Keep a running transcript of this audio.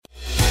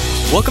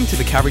Welcome to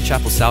the Calvary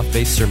Chapel South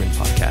Bay Sermon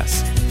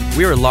Podcast.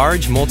 We are a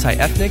large,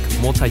 multi-ethnic,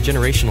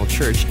 multi-generational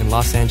church in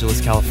Los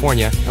Angeles,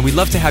 California, and we'd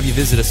love to have you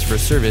visit us for a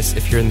service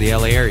if you're in the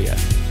LA area.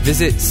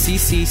 Visit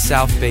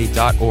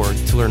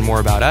ccsouthbay.org to learn more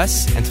about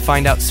us and to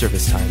find out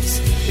service times.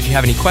 If you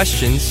have any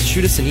questions,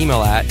 shoot us an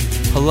email at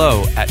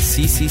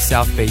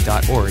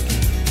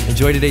hello@ccsouthbay.org.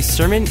 Enjoy today's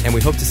sermon, and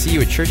we hope to see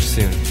you at church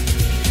soon.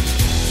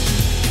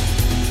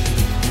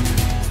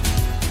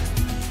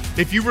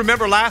 If you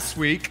remember last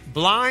week,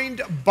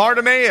 blind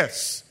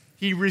Bartimaeus,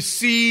 he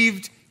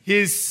received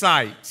his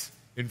sight.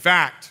 In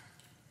fact,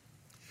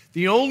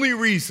 the only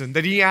reason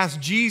that he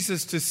asked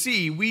Jesus to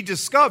see, we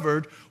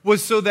discovered,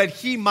 was so that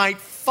he might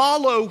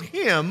follow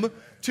him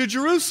to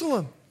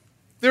Jerusalem.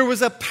 There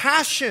was a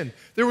passion,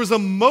 there was a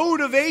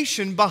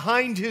motivation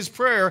behind his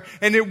prayer,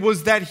 and it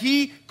was that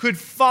he could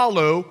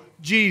follow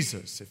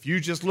Jesus. If you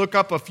just look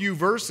up a few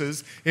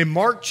verses, in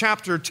Mark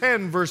chapter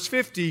 10, verse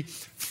 50,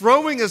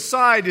 throwing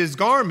aside his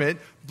garment,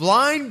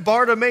 blind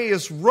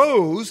Bartimaeus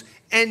rose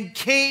and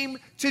came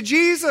to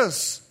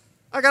Jesus.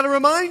 I got to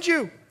remind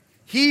you,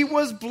 he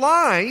was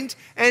blind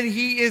and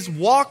he is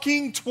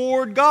walking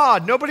toward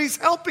God. Nobody's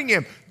helping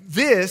him.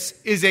 This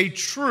is a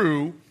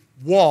true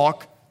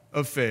walk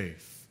of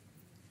faith.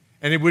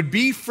 And it would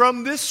be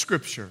from this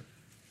scripture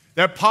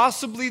that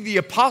possibly the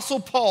Apostle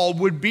Paul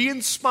would be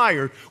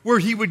inspired, where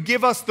he would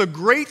give us the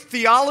great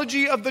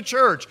theology of the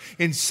church.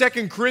 In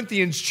 2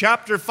 Corinthians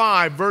chapter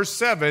 5, verse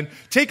 7,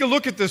 take a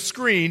look at the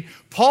screen.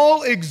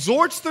 Paul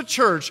exhorts the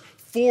church,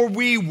 for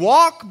we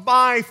walk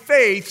by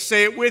faith,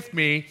 say it with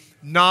me,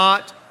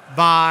 not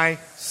by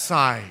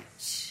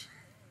sight.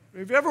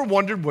 Have you ever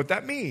wondered what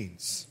that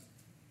means?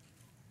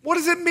 What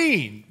does it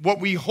mean, what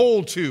we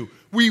hold to?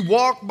 We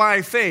walk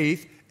by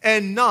faith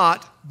and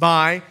not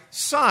by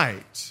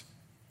sight.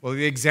 Well,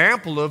 the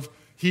example of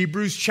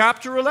Hebrews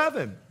chapter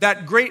 11,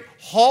 that great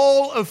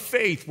hall of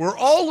faith where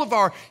all of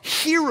our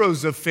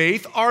heroes of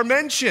faith are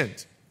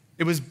mentioned.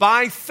 It was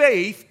by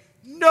faith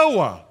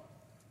Noah.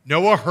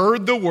 Noah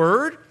heard the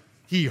word.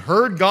 He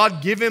heard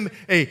God give him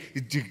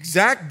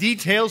exact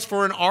details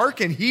for an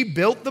ark, and he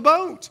built the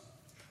boat.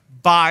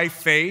 By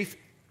faith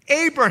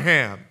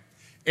Abraham.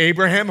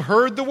 Abraham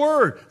heard the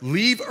word,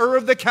 leave Ur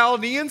of the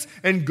Chaldeans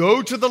and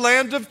go to the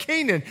land of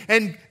Canaan.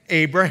 And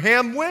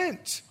Abraham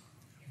went.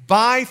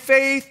 By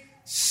faith,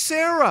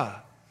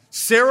 Sarah.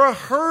 Sarah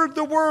heard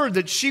the word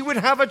that she would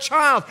have a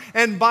child,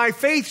 and by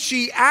faith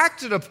she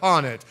acted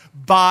upon it.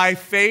 By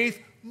faith,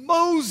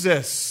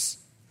 Moses.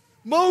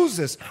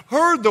 Moses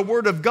heard the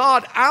word of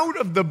God out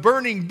of the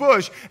burning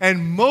bush,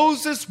 and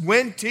Moses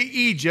went to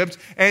Egypt,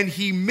 and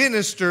he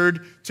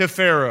ministered to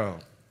Pharaoh.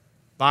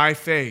 By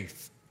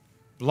faith,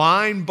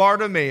 blind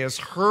Bartimaeus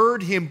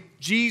heard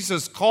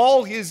Jesus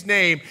call his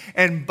name,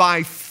 and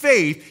by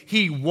faith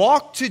he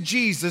walked to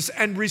Jesus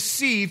and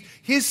received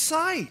his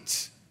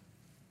sight.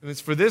 And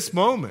it's for this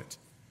moment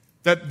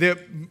that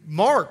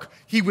Mark,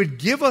 he would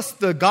give us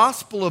the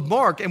Gospel of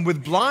Mark, and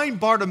with blind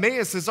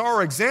Bartimaeus as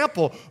our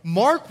example,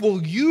 Mark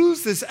will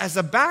use this as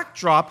a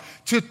backdrop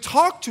to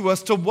talk to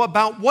us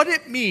about what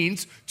it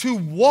means to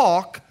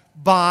walk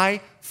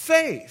by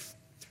faith.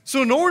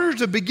 So in order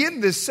to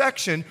begin this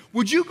section,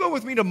 would you go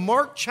with me to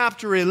Mark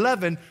chapter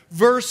 11,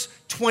 verse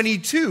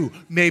 22?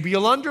 Maybe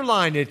you'll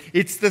underline it.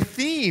 It's the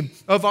theme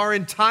of our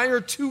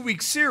entire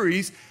 2-week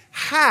series,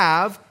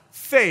 Have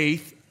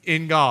Faith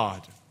in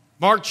God.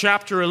 Mark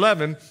chapter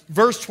 11,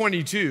 verse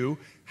 22,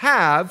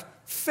 have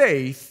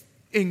faith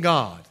in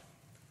God.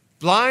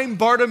 Blind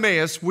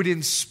Bartimaeus would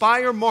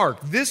inspire Mark.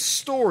 This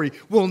story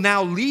will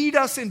now lead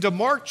us into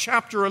Mark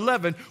chapter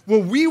 11, where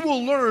we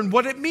will learn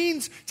what it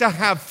means to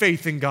have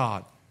faith in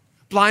God.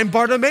 Blind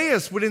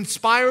Bartimaeus would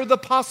inspire the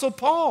Apostle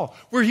Paul,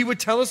 where he would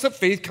tell us that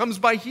faith comes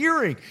by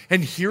hearing,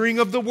 and hearing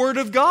of the Word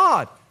of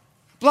God.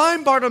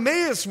 Blind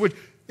Bartimaeus would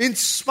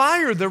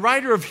inspire the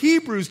writer of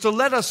Hebrews to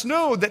let us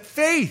know that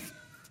faith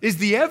is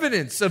the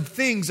evidence of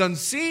things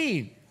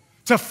unseen,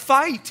 to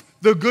fight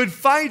the good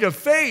fight of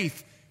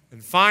faith.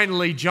 And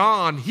finally,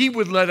 John, he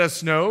would let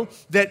us know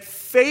that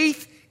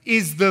faith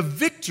is the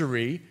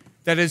victory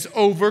that has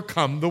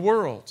overcome the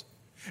world.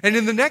 And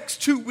in the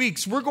next 2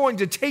 weeks, we're going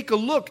to take a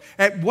look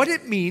at what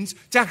it means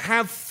to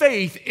have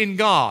faith in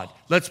God.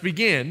 Let's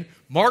begin.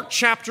 Mark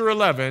chapter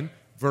 11,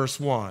 verse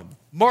 1.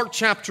 Mark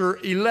chapter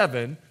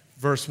 11,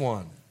 verse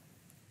 1.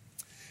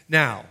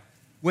 Now,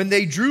 when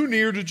they drew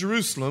near to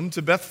Jerusalem,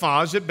 to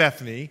Bethphage at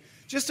Bethany,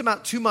 just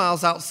about 2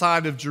 miles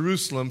outside of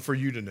Jerusalem for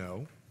you to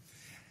know,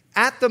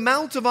 at the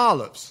Mount of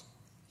Olives,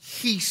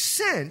 he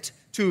sent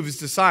 2 of his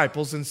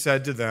disciples and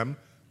said to them,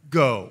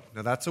 go.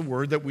 Now that's a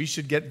word that we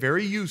should get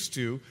very used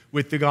to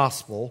with the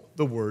gospel,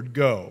 the word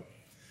go.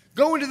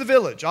 Go into the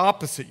village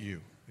opposite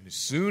you, and as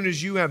soon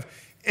as you have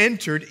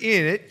entered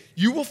in it,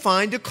 you will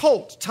find a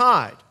colt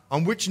tied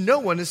on which no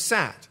one has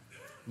sat.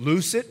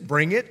 Loose it,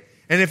 bring it,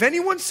 and if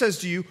anyone says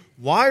to you,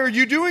 why are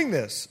you doing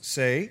this?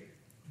 Say,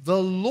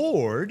 the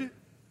Lord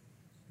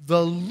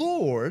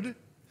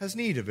has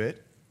need of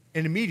it,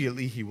 and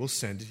immediately he will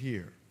send it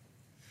here.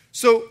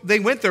 So they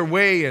went their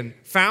way and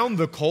found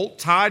the colt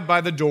tied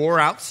by the door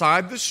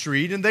outside the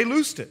street, and they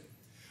loosed it.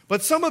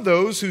 But some of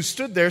those who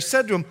stood there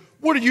said to him,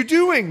 "What are you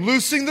doing,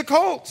 loosing the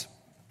colt?"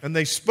 And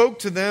they spoke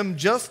to them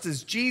just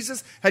as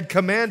Jesus had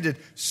commanded,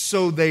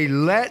 so they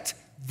let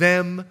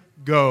them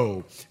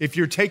go. If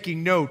you're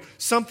taking note,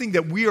 something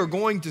that we are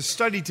going to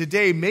study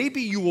today,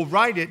 maybe you will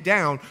write it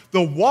down.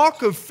 The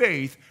walk of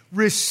faith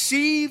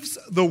receives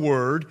the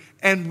word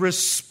and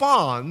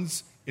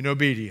responds in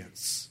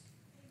obedience.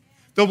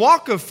 The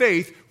walk of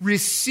faith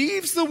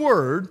receives the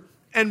word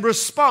and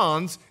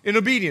responds in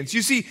obedience.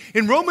 You see,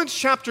 in Romans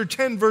chapter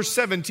 10, verse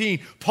 17,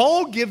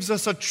 Paul gives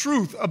us a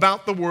truth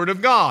about the word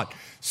of God.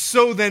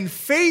 So then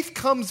faith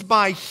comes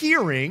by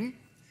hearing,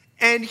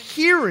 and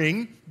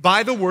hearing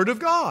by the word of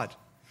God.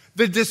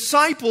 The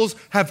disciples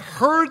have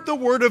heard the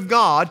word of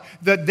God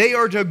that they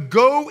are to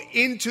go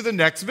into the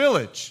next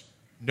village.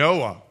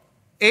 Noah,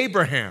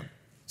 Abraham,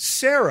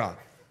 Sarah,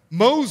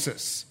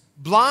 Moses,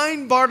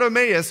 blind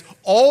Bartimaeus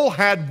all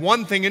had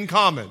one thing in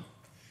common.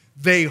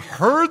 They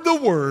heard the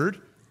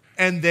word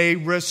and they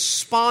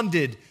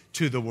responded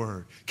to the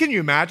word. Can you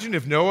imagine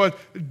if Noah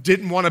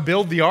didn't want to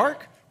build the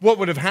ark? What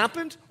would have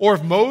happened? Or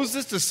if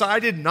Moses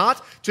decided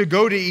not to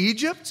go to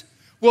Egypt?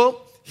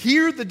 Well,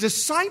 here the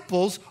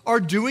disciples are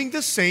doing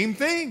the same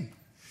thing.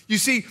 You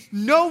see,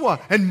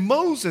 Noah and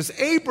Moses,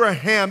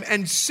 Abraham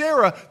and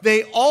Sarah,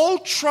 they all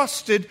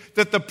trusted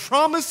that the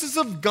promises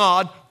of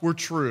God were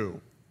true.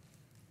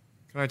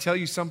 Can I tell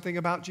you something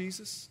about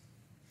Jesus?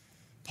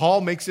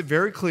 Paul makes it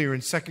very clear in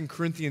 2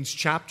 Corinthians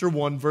chapter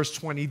 1, verse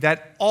 20,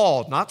 that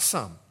all, not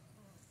some,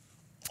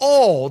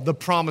 all the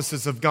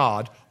promises of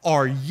God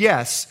are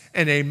yes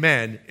and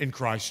amen in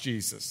Christ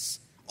Jesus.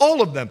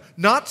 All of them,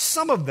 not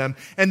some of them.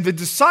 And the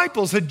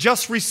disciples had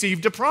just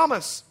received a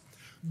promise.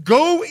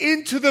 Go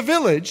into the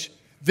village,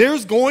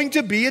 there's going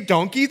to be a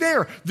donkey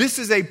there. This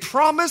is a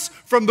promise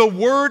from the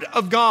Word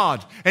of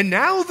God. And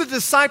now the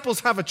disciples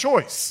have a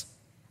choice.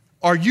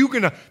 Are you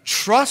going to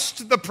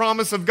trust the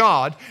promise of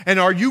God, and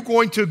are you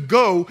going to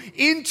go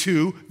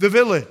into the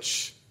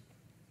village?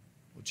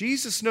 Well,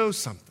 Jesus knows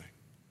something.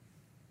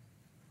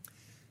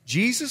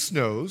 Jesus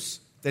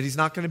knows that he's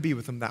not going to be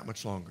with them that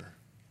much longer.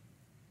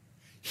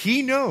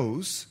 He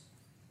knows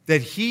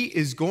that he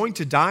is going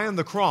to die on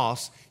the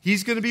cross,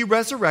 he's going to be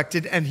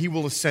resurrected, and he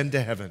will ascend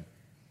to heaven.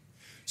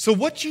 So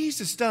what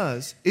Jesus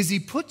does is he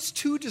puts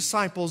two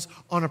disciples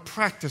on a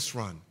practice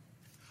run.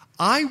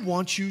 I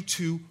want you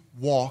to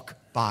walk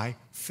by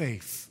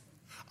faith.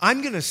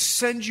 I'm going to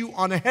send you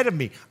on ahead of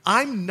me.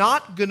 I'm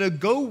not going to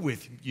go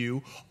with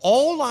you.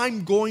 All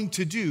I'm going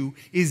to do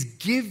is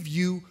give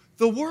you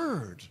the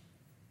word.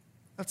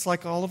 That's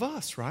like all of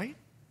us, right?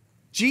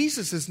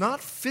 Jesus is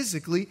not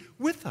physically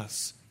with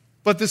us.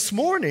 But this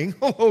morning,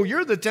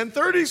 you're the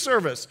 10:30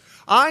 service.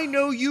 I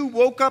know you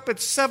woke up at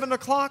 7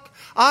 o'clock.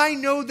 I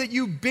know that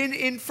you've been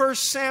in 1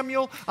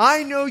 Samuel.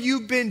 I know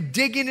you've been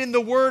digging in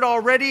the Word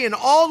already, and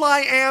all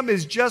I am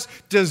is just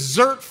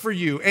dessert for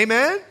you.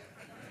 Amen?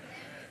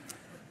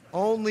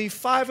 Only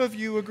 5 of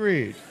you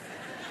agreed.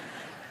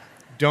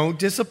 Don't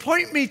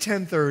disappoint me,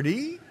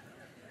 10:30.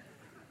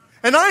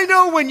 And I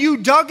know when you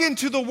dug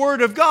into the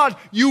Word of God,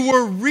 you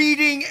were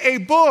reading a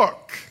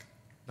book.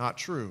 Not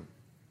true.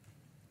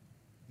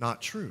 Not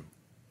true.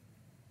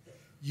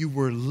 You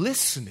were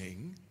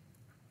listening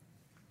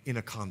in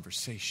a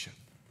conversation.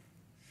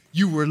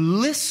 You were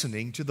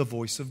listening to the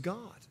voice of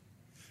God.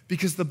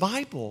 Because the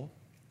Bible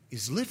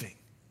is living.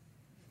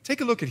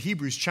 Take a look at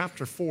Hebrews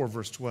chapter 4,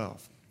 verse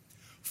 12.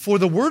 For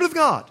the Word of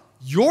God,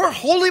 your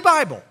holy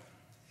Bible,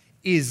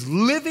 is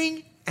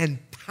living and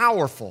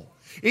powerful.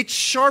 It's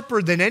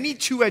sharper than any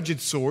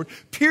two-edged sword,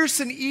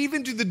 piercing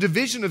even to the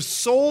division of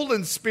soul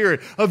and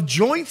spirit, of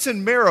joints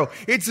and marrow.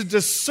 It's a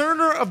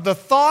discerner of the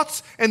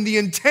thoughts and the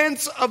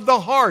intents of the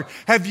heart.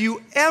 Have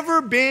you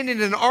ever been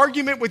in an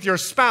argument with your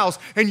spouse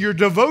and your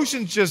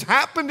devotions just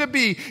happen to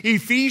be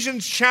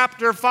Ephesians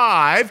chapter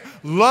 5,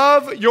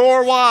 love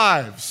your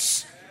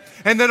wives?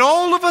 And then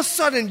all of a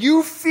sudden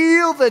you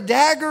feel the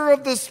dagger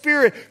of the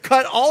Spirit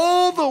cut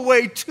all the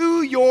way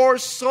to your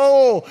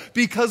soul,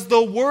 because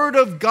the Word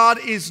of God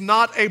is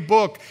not a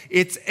book,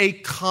 it's a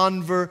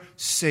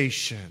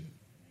conversation.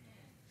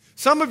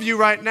 Some of you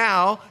right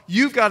now,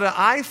 you've got an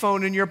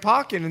iPhone in your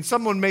pocket and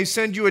someone may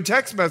send you a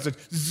text message.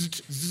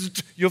 Zzz,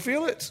 zzz, you'll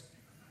feel it.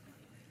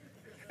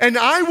 And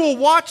I will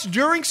watch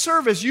during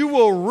service, you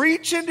will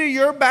reach into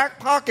your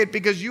back pocket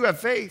because you have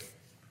faith.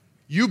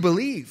 You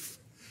believe.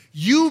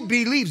 You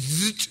believe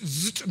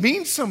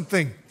means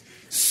something.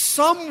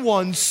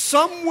 Someone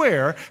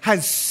somewhere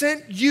has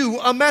sent you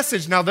a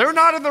message. Now, they're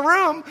not in the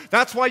room.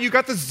 That's why you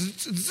got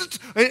the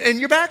in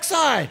your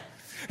backside.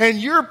 And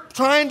you're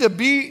trying to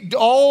be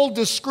all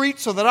discreet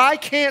so that I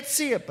can't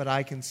see it, but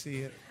I can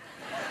see it.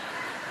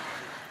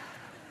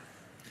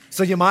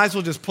 So you might as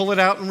well just pull it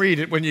out and read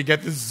it when you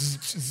get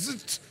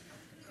this.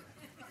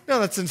 No,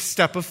 that's a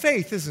step of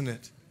faith, isn't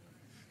it?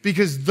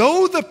 Because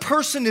though the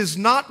person is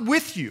not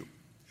with you,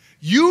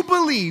 you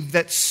believe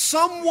that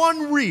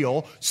someone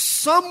real,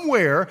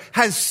 somewhere,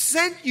 has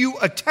sent you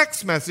a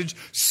text message,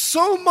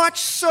 so much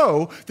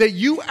so that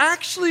you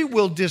actually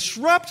will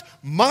disrupt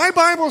my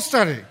Bible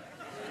study.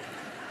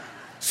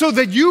 so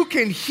that you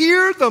can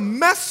hear the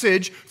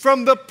message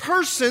from the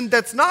person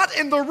that's not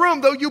in the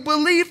room, though you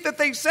believe that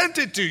they sent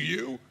it to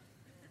you,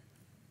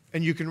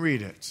 and you can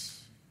read it.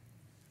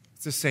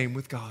 It's the same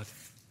with God.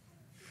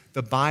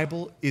 The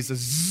Bible is a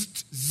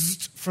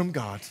zzzt from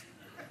God.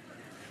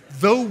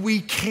 Though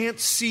we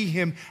can't see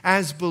him,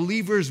 as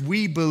believers,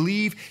 we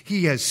believe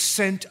he has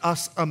sent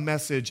us a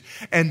message.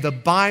 And the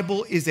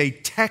Bible is a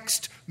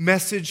text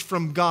message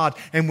from God.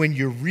 And when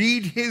you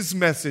read his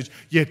message,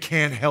 you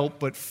can't help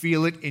but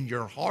feel it in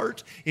your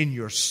heart, in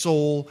your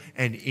soul,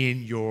 and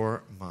in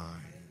your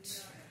mind.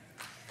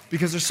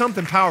 Because there's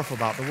something powerful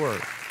about the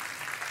Word.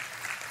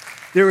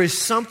 There is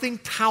something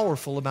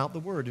powerful about the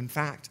Word. In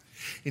fact,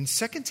 in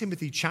 2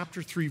 Timothy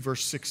chapter 3,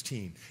 verse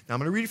 16, now I'm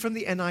going to read it from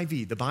the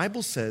NIV. The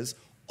Bible says,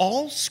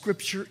 all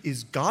Scripture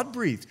is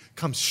God-breathed,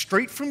 comes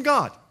straight from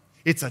God.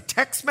 It's a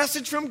text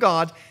message from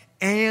God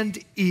and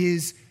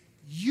is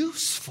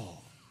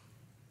useful.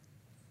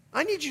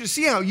 I need you to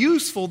see how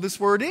useful this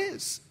word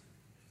is.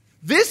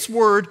 This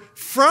word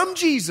from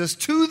Jesus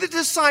to the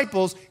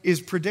disciples is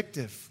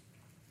predictive.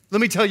 Let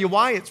me tell you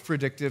why it's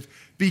predictive.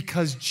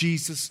 Because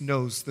Jesus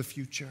knows the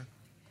future.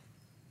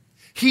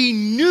 He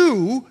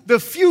knew the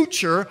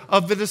future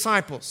of the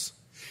disciples.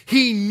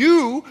 He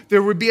knew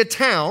there would be a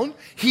town.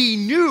 He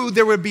knew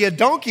there would be a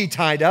donkey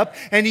tied up.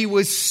 And he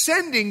was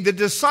sending the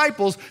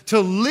disciples to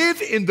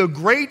live in the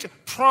great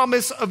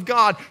promise of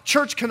God.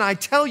 Church, can I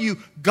tell you,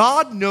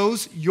 God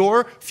knows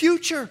your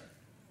future.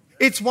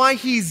 It's why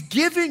he's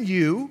given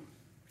you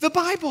the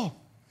Bible.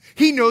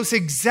 He knows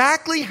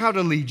exactly how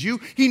to lead you.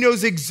 He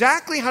knows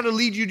exactly how to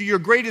lead you to your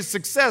greatest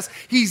success.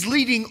 He's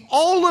leading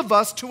all of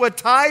us to a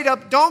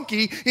tied-up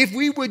donkey if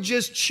we would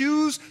just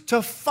choose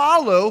to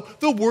follow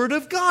the Word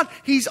of God.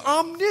 He's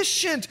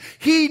omniscient.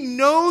 He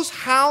knows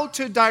how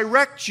to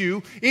direct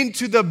you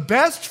into the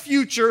best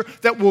future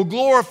that will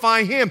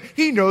glorify him.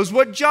 He knows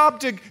what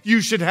job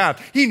you should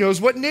have. He knows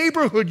what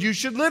neighborhood you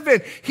should live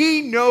in.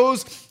 He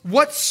knows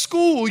what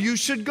school you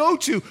should go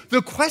to.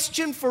 The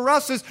question for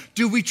us is,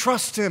 do we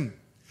trust him?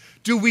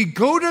 Do we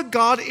go to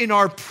God in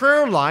our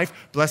prayer life,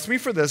 bless me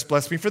for this,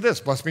 bless me for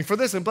this, bless me for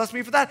this, and bless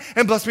me for that,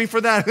 and bless me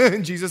for that.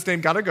 In Jesus'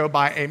 name, gotta go,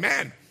 bye,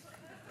 amen.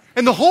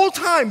 And the whole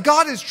time,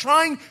 God is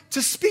trying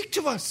to speak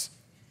to us.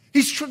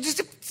 He's trying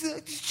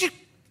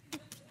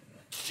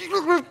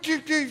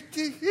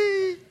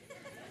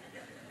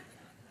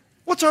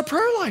What's our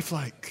prayer life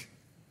like?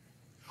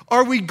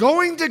 Are we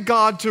going to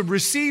God to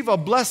receive a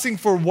blessing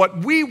for what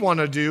we want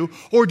to do,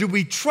 or do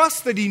we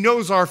trust that he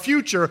knows our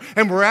future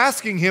and we're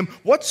asking him,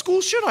 what school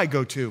should I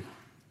go to?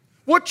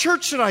 What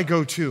church should I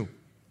go to?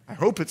 I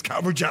hope it's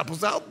Calvary Chapel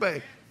South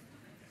Bay.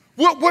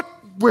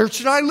 Where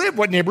should I live?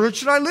 What neighborhood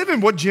should I live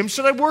in? What gym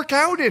should I work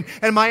out in?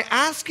 Am I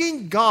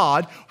asking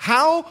God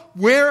how,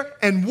 where,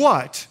 and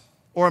what?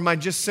 Or am I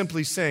just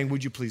simply saying,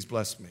 would you please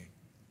bless me?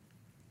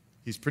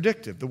 He's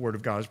predictive. The Word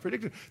of God is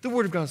predictive. The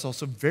Word of God is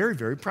also very,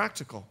 very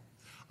practical.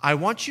 I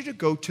want you to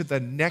go to the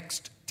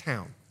next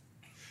town.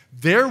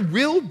 There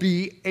will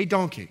be a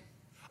donkey.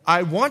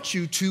 I want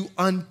you to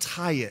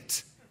untie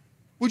it.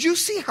 Would you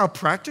see how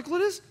practical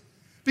it is?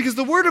 Because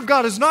the Word of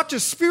God is not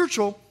just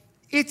spiritual,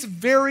 it's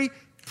very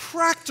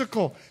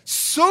practical.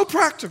 So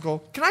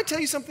practical. Can I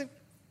tell you something?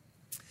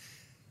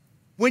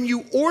 When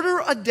you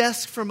order a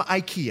desk from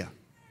IKEA,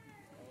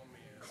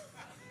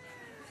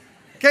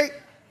 okay?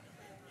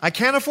 I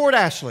can't afford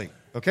Ashley,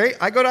 okay?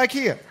 I go to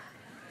IKEA.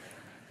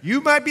 You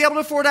might be able to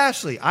afford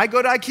Ashley. I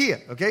go to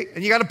IKEA, okay?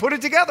 And you got to put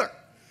it together.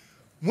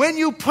 When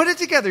you put it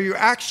together, you're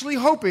actually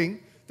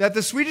hoping that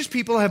the Swedish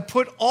people have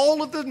put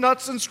all of the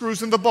nuts and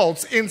screws and the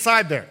bolts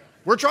inside there.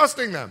 We're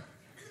trusting them.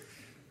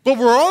 But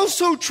we're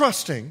also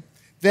trusting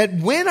that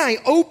when I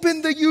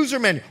open the user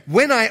manual,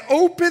 when I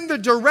open the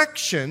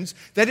directions,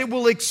 that it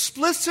will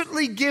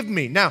explicitly give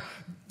me. Now,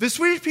 the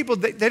Swedish people,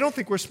 they don't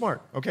think we're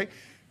smart, okay?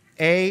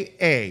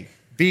 A.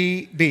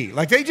 B.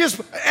 Like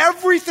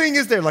everything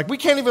is there. Like we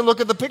can't even look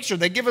at the picture.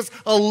 They give us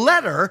a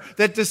letter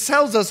that just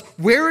tells us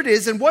where it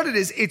is and what it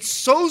is. It's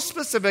so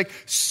specific,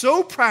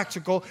 so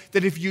practical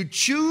that if you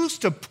choose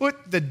to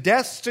put the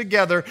desks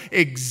together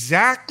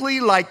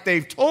exactly like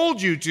they've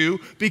told you to,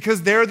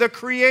 because they're the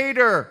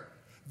creator,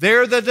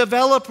 they're the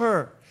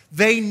developer,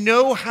 they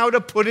know how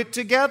to put it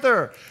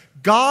together.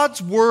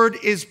 God's Word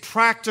is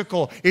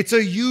practical. It's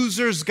a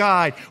user's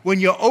guide. When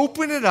you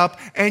open it up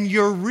and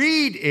you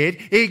read it,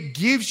 it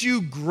gives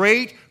you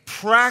great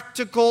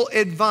practical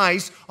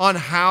advice on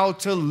how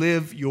to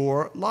live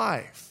your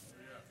life.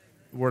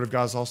 The Word of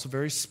God is also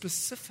very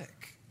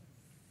specific.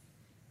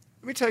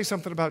 Let me tell you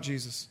something about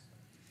Jesus.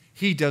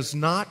 He does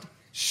not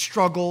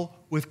struggle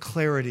with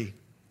clarity.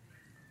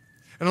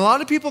 And a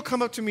lot of people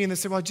come up to me and they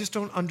say, well, I just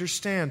don't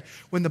understand.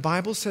 When the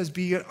Bible says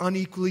be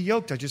unequally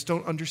yoked, I just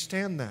don't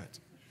understand that.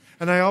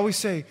 And I always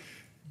say,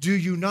 do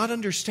you not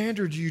understand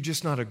or do you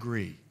just not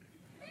agree?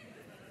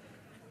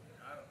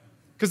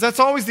 Because that's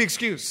always the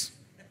excuse.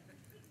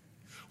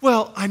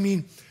 Well, I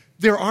mean,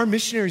 there are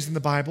missionaries in the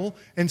Bible,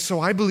 and so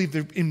I believe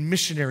they're in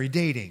missionary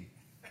dating.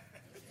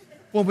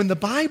 Well, when the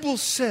Bible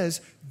says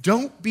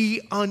don't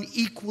be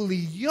unequally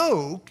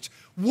yoked,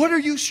 what are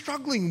you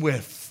struggling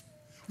with?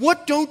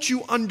 What don't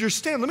you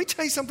understand? Let me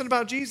tell you something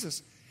about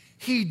Jesus.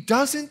 He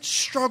doesn't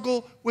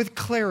struggle with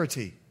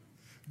clarity.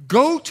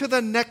 Go to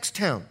the next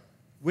town.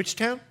 Which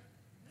town?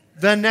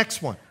 The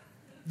next one.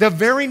 The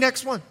very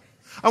next one.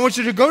 I want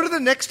you to go to the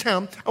next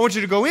town. I want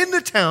you to go in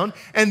the town,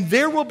 and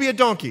there will be a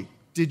donkey.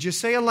 Did you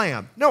say a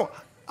lamb? No,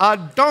 a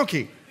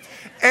donkey.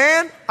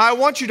 And I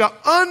want you to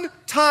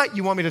untie.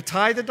 You want me to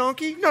tie the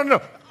donkey?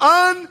 No.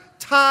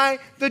 Untie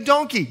the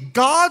donkey.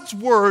 God's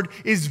word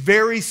is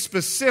very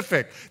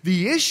specific.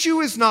 The issue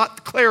is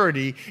not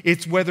clarity.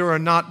 It's whether or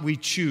not we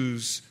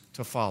choose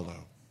to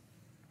follow.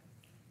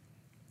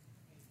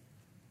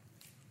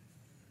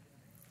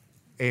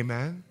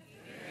 Amen?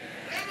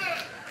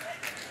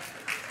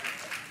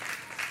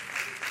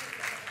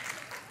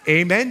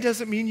 Amen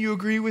doesn't mean you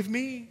agree with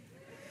me.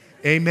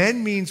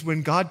 Amen means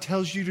when God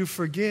tells you to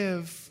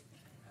forgive.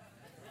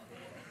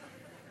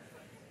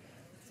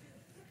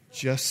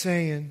 Just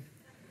saying.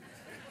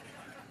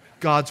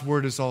 God's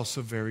word is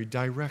also very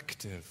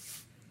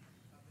directive.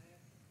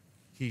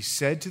 He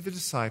said to the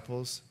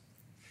disciples,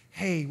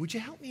 hey, would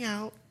you help me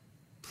out,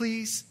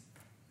 please?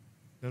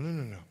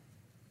 No.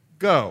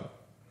 Go.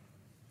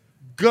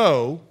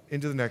 Go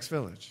into the next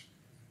village.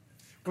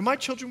 When my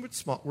children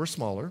were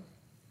smaller,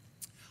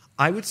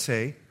 I would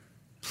say,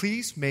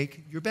 please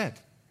make your bed.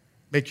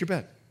 Make your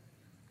bed.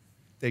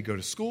 They'd go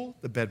to school,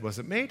 the bed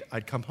wasn't made,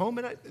 they'd come home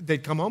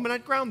and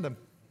I'd ground them.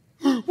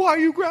 Why are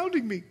you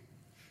grounding me?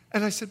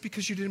 And I said,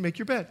 because you didn't make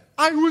your bed.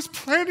 I was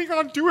planning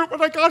on doing it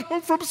when I got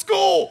home from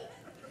school.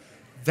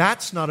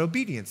 That's not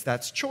obedience,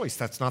 that's choice.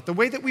 That's not the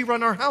way that we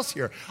run our house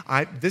here.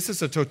 This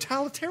is a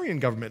totalitarian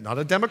government, not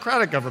a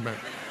democratic government.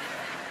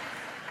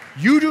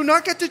 You do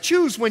not get to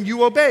choose when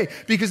you obey,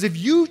 because if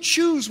you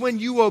choose when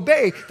you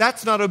obey,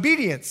 that's not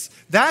obedience.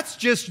 That's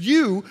just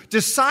you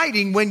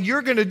deciding when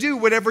you're going to do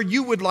whatever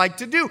you would like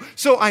to do.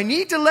 So I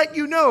need to let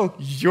you know,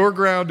 you're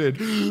grounded.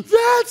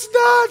 That's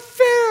not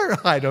fair.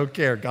 I don't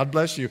care. God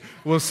bless you.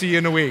 We'll see you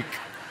in a week.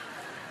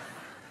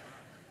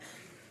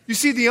 You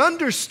see, the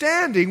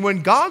understanding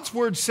when God's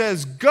word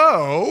says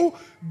go,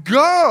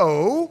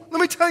 let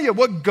me tell you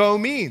what go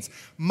means.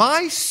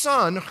 My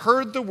son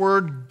heard the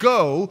word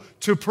go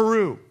to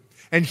Peru.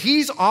 And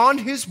he's on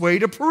his way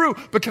to Peru.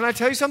 But can I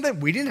tell you something?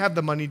 We didn't have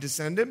the money to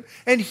send him.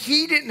 And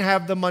he didn't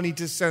have the money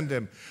to send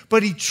him.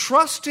 But he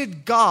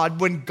trusted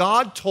God when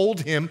God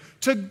told him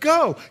to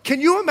go. Can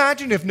you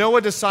imagine if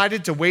Noah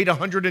decided to wait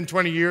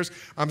 120 years?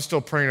 I'm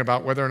still praying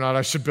about whether or not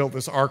I should build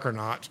this ark or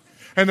not.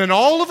 And then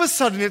all of a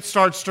sudden it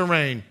starts to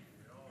rain.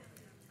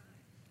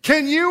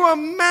 Can you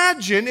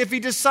imagine if he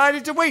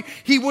decided to wait?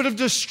 He would have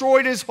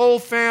destroyed his whole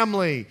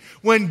family.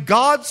 When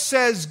God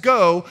says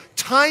go,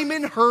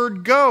 Timon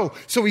heard go.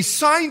 So he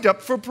signed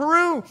up for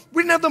Peru.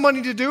 We didn't have the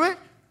money to do it.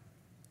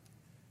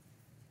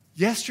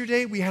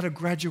 Yesterday, we had a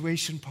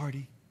graduation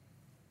party.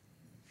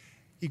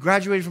 He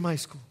graduated from high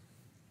school.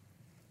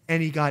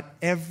 And he got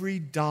every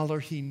dollar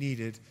he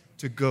needed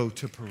to go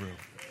to Peru.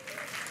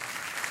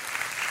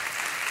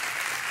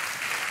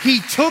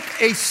 He took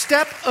a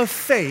step of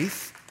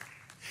faith.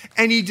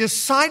 And he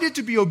decided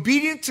to be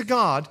obedient to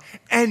God,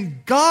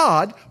 and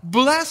God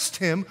blessed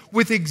him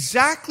with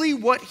exactly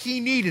what he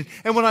needed.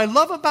 And what I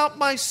love about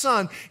my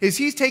son is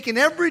he's taking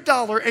every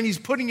dollar and he's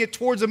putting it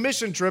towards a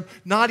mission trip,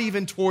 not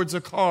even towards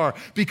a car,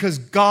 because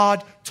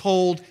God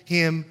told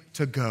him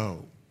to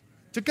go.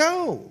 To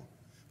go.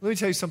 Let me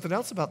tell you something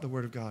else about the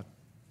Word of God.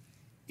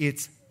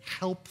 It's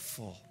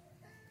helpful.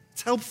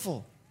 It's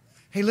helpful.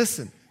 Hey,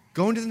 listen,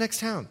 go into the next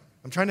town.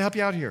 I'm trying to help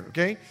you out here,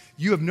 okay?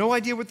 You have no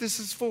idea what this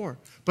is for,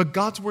 but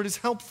God's word is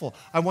helpful.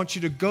 I want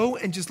you to go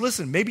and just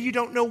listen. Maybe you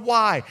don't know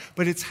why,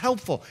 but it's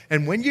helpful.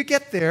 And when you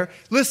get there,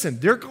 listen,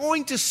 they're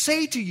going to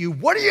say to you,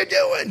 what are you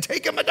doing?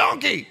 Take him a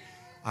donkey.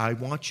 I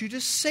want you to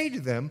say to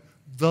them,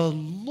 the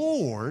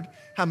Lord,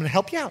 I'm going to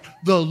help you out.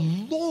 The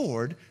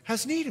Lord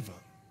has need of him.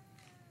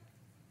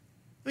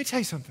 Let me tell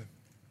you something.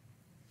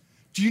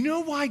 Do you know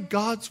why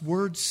God's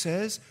word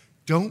says,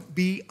 don't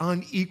be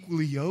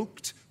unequally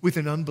yoked with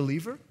an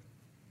unbeliever?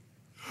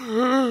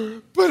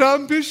 But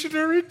I'm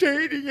missionary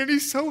dating and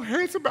he's so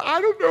handsome. I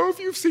don't know if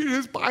you've seen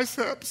his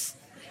biceps.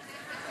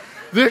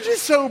 They're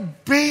just so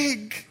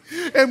big.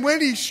 And when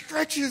he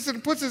stretches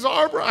and puts his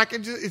arm around,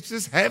 it's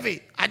just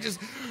heavy.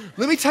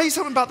 Let me tell you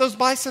something about those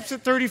biceps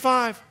at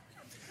 35.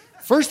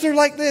 First they're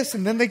like this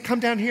and then they come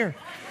down here.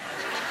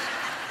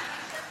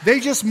 They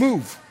just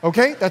move,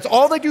 okay? That's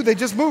all they do. They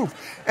just move.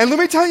 And let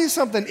me tell you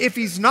something. If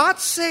he's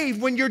not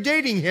saved when you're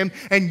dating him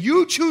and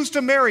you choose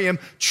to marry him,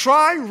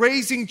 try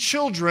raising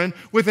children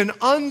with an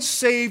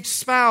unsaved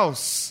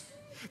spouse.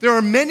 There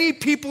are many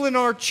people in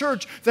our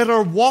church that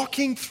are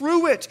walking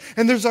through it,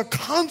 and there's a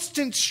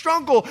constant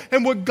struggle.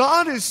 And what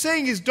God is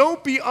saying is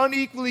don't be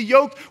unequally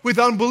yoked with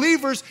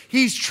unbelievers.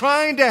 He's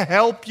trying to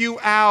help you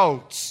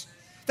out.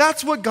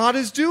 That's what God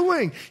is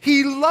doing.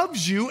 He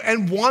loves you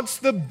and wants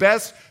the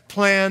best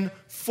plan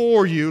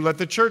for you. Let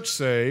the church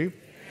say,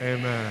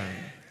 amen.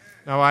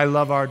 Now, I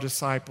love our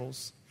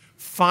disciples.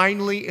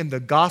 Finally, in the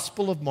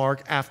Gospel of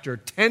Mark, after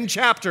 10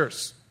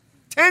 chapters,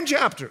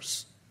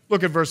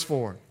 look at verse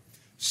 4.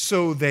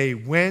 So they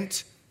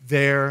went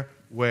their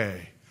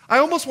way. I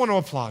almost want to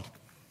applaud.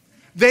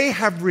 They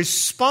have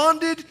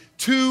responded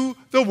to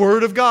the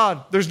word of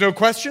God. There's no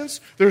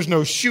questions. There's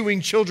no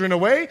shooing children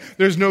away.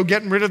 There's no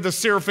getting rid of the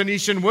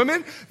Syrophoenician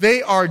women.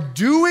 They are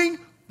doing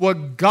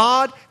what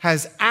God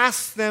has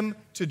asked them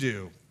to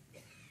do.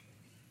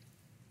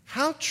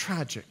 How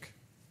tragic.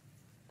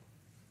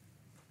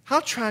 How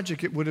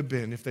tragic it would have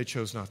been if they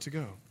chose not to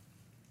go.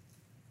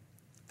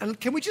 And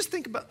can we just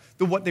think about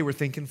what they were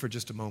thinking for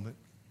just a moment?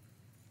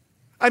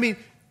 I mean,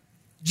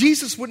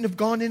 Jesus wouldn't have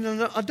gone in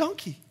on a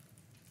donkey.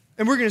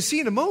 And we're going to see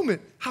in a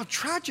moment how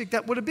tragic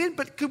that would have been.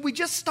 But could we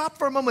just stop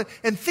for a moment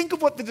and think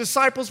of what the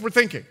disciples were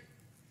thinking?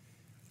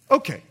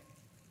 Okay,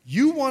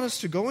 you want us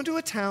to go into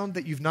a town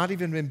that you've not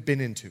even been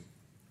into.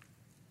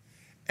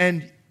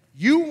 And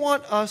you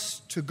want us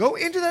to go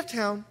into that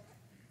town,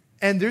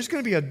 and there's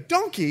going to be a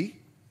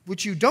donkey,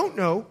 which you don't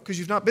know because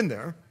you've not been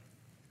there,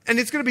 and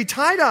it's going to be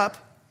tied up,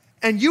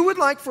 and you would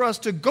like for us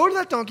to go to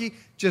that donkey,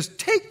 just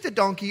take the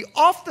donkey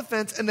off the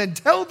fence, and then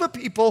tell the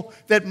people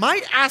that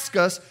might ask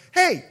us,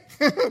 hey,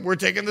 we're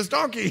taking this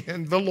donkey,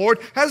 and the Lord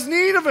has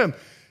need of him.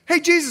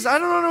 Hey, Jesus, I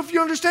don't know if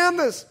you understand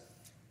this.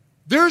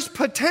 There's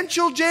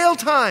potential jail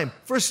time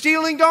for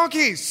stealing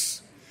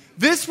donkeys.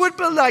 This would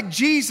be like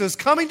Jesus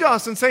coming to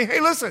us and saying, hey,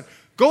 listen,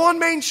 go on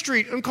Main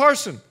Street in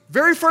Carson.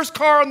 Very first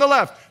car on the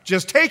left.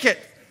 Just take it.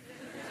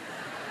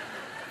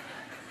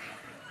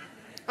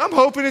 I'm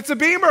hoping it's a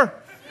Beamer.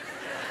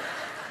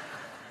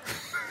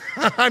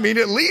 I mean,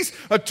 at least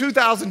a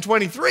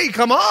 2023.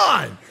 Come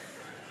on.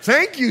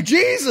 Thank you,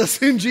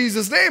 Jesus, in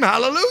Jesus' name.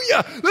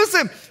 Hallelujah.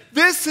 Listen,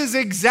 this is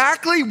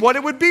exactly what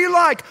it would be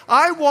like.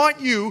 I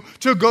want you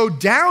to go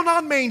down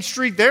on Main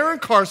Street there in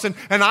Carson,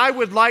 and I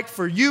would like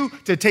for you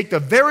to take the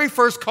very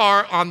first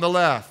car on the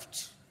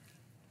left.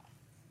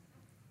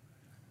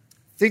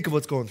 Think of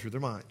what's going through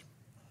their mind.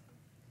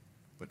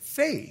 But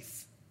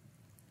faith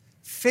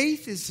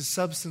is the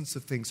substance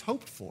of things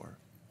hoped for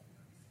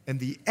and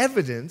the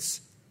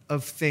evidence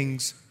of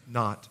things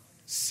not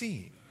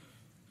seen.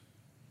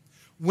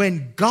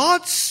 When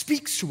God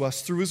speaks to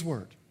us through his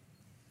word,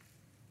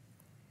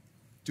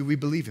 do we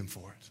believe him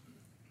for it?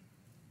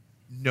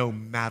 No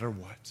matter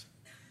what.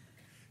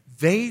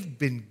 They've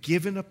been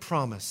given a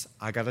promise.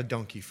 I got a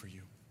donkey for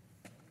you.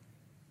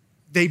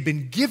 They've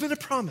been given a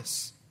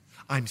promise.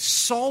 I'm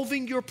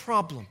solving your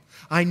problem.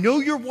 I know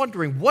you're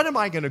wondering, what am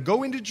I going to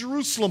go into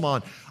Jerusalem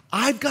on?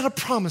 I've got a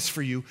promise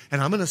for you,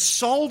 and I'm going to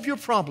solve your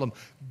problem.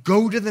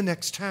 Go to the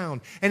next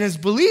town. And as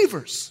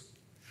believers,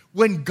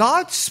 when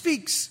God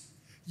speaks,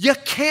 you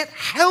can't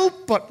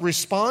help but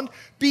respond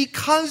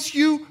because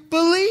you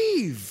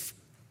believe.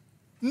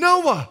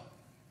 Noah,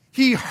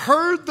 he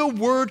heard the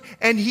word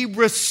and he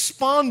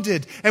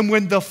responded. And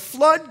when the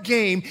flood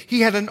came,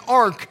 he had an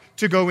ark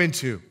to go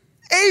into.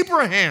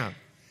 Abraham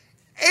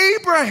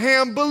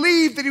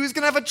believed that he was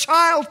going to have a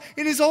child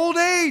in his old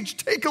age.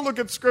 Take a look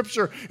at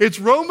Scripture. It's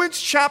Romans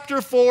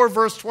chapter 4,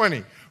 verse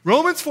 20.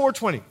 Romans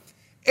 4:20.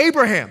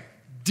 Abraham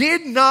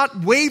did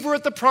not waver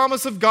at the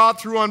promise of God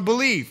through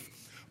unbelief,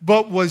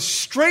 but was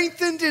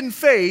strengthened in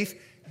faith,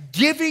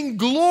 giving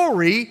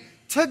glory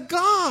to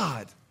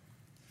God.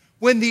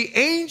 When the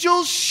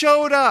angels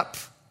showed up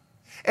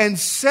and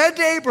said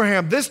to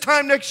Abraham, this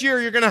time next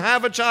year you're going to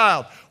have a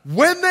child.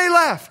 When they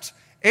left,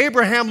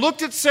 Abraham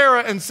looked at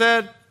Sarah and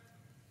said,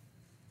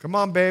 come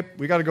on, babe,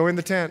 we got to go in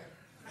the tent.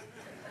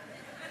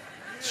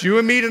 It's you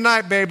and me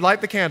tonight, babe.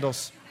 Light the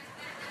candles.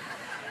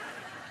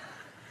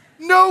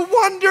 No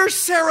wonder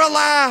Sarah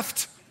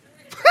laughed.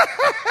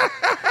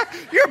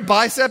 Your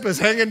bicep is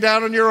hanging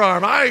down on your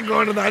arm. I ain't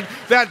going to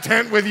that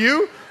tent with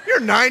you. You're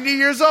 90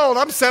 years old.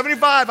 I'm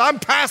 75. I'm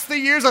past the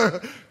years.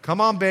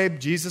 Come on, babe.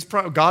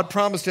 God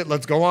promised it.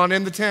 Let's go on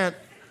in the tent.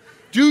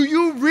 Do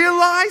you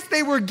realize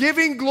they were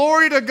giving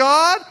glory to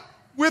God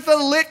with a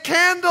lit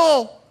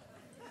candle?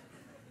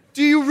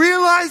 Do you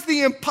realize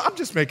I'm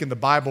just making the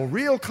Bible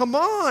real. Come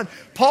on.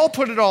 Paul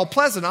put it all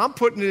pleasant. I'm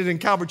putting it in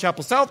Calvary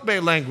Chapel South Bay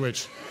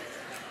language.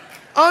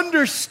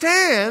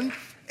 Understand,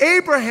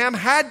 Abraham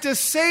had to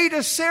say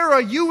to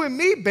Sarah, you and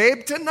me,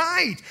 babe,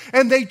 tonight.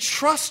 And they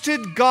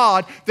trusted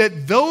God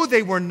that though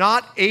they were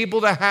not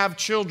able to have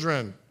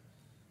children,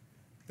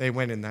 they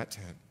went in that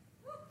tent.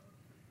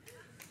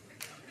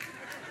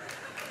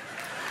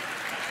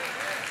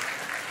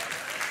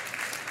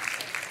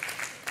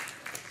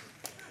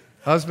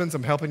 Husbands,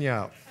 I'm helping you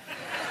out.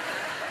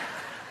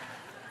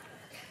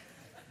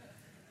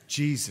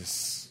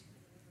 Jesus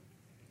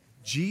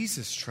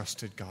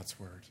trusted God's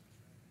word.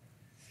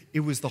 It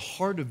was the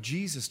heart of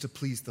Jesus to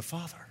please the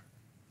Father.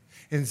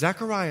 In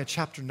Zechariah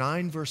chapter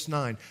 9, verse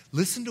 9,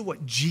 listen to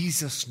what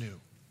Jesus knew.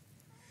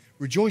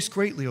 Rejoice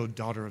greatly, O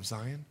daughter of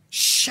Zion.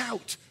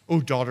 Shout,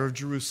 O daughter of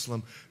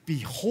Jerusalem.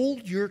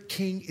 Behold, your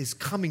king is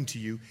coming to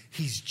you.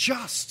 He's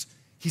just.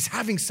 He's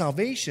having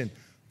salvation.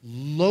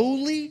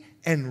 Lowly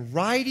and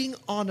riding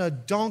on a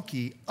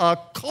donkey, a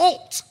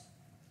colt,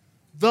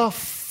 the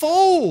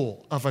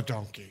foal of a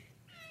donkey.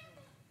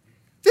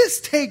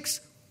 This takes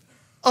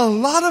a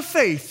lot of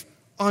faith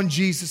on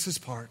Jesus'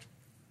 part.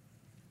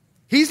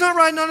 He's not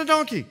riding on a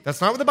donkey. That's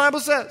not what the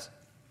Bible says.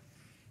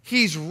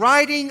 He's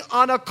riding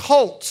on a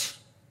colt.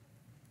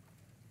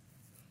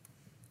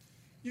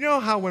 You know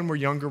how when we're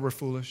younger, we're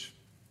foolish?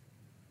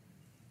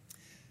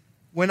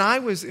 When I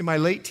was in my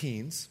late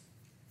teens,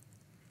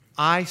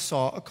 I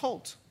saw a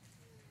colt,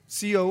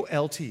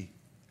 C-O-L-T.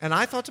 And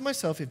I thought to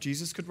myself, if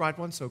Jesus could ride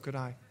one, so could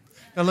I.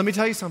 Now, let me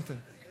tell you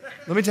something.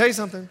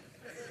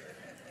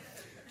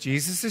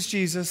 Jesus is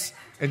Jesus,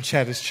 and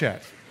Chet is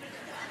Chet.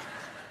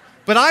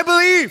 But I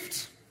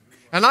believed.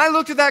 And I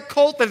looked at that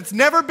colt that it's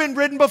never been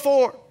ridden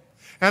before.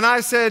 And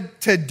I said,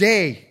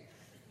 today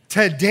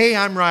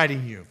I'm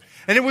riding you.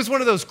 And it was one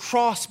of those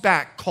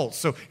cross-back colts.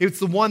 So it's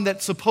the one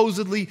that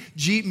supposedly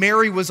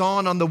Mary was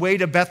on the way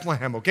to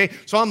Bethlehem, okay?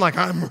 So I'm like,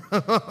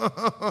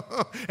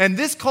 and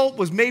this colt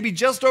was maybe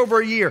just over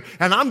a year.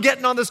 And I'm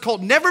getting on this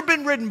colt, never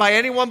been ridden by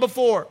anyone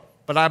before.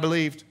 But I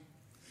believed.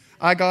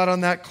 I got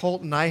on that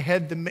colt and I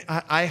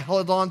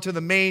held on to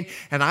the mane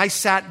and I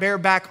sat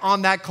bareback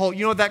on that colt.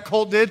 You know what that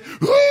colt did?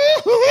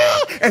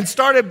 And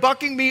started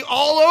bucking me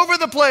all over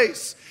the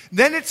place.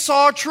 Then it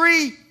saw a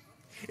tree.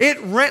 It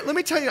ran. Let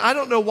me tell you, I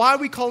don't know why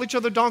we call each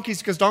other donkeys,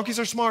 because donkeys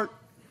are smart.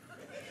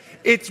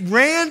 It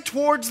ran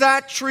towards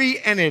that tree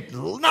and it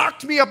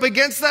knocked me up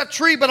against that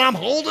tree, but I'm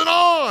holding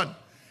on.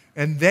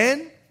 And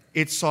then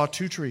it saw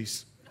two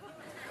trees.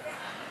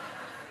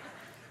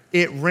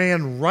 It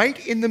ran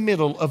right in the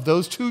middle of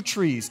those two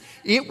trees.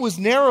 It was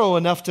narrow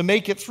enough to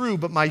make it through,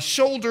 but my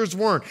shoulders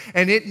weren't.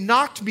 And it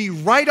knocked me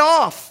right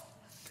off.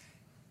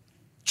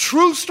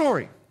 True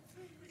story.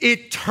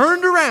 It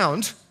turned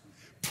around,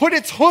 put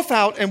its hoof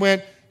out, and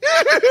went,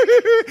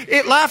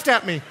 it laughed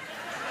at me.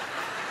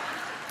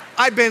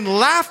 I've been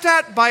laughed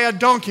at by a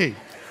donkey.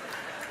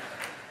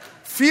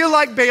 Feel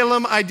like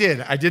Balaam, I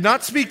did. I did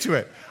not speak to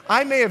it.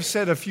 I may have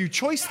said a few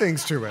choice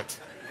things to it.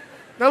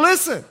 Now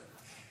listen.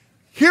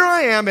 Here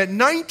I am at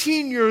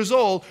 19 years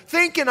old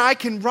thinking I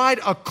can ride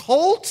a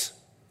colt?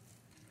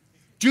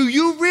 Do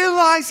you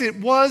realize it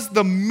was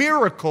the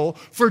miracle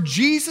for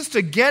Jesus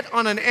to get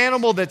on an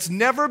animal that's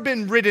never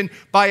been ridden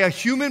by a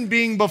human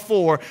being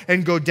before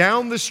and go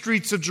down the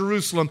streets of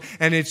Jerusalem,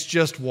 and it's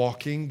just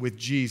walking with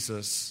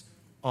Jesus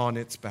on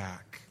its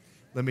back?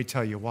 Let me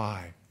tell you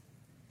why.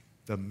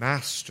 The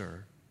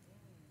master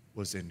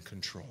was in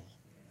control.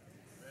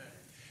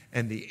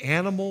 And the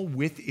animal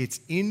with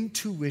its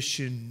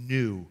intuition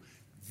knew,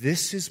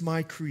 this is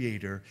my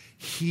creator,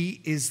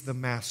 he is the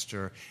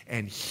master,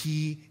 and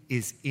he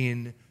is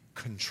in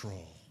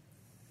control.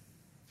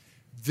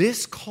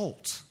 This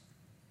colt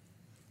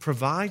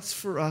provides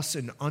for us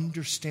an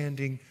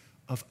understanding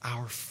of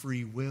our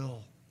free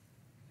will.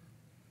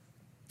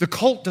 The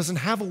colt doesn't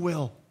have a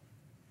will.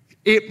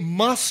 It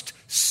must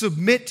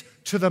submit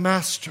to the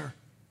master.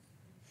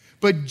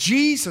 But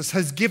Jesus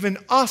has given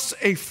us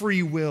a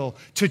free will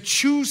to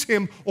choose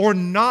him or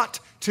not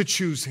to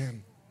choose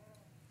him.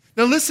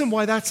 Now listen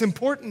why that's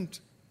important.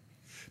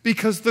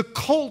 Because the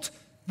colt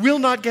will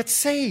not get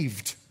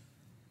saved.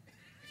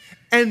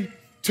 And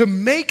to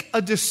make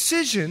a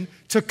decision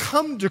to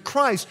come to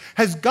Christ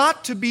has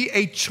got to be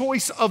a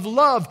choice of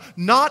love,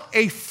 not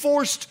a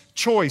forced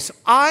choice.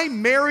 I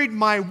married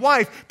my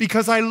wife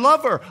because I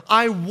love her.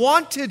 I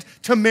wanted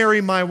to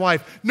marry my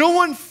wife. No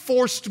one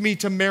forced me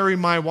to marry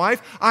my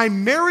wife. I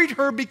married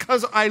her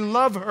because I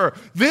love her.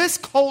 This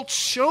colt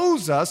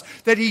shows us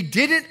that he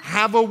didn't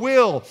have a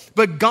will,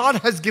 but God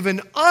has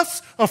given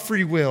us a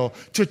free will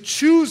to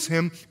choose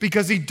him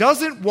because he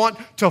doesn't want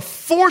to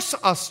force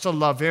us to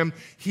love him.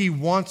 He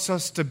wants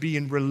us to be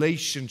in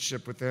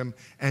relationship with him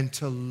and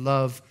to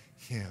love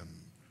him.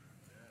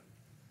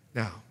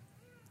 Now,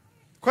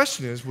 the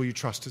question is, will you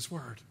trust his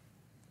word?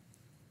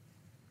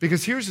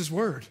 Because here's his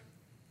word.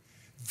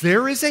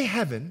 There is a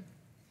heaven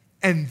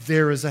and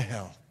there is a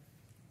hell.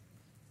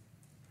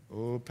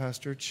 Oh,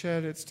 Pastor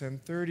Chet, it's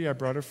 10:30. I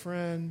brought a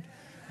friend.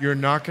 You're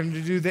not going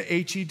to do the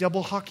HE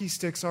double hockey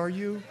sticks, are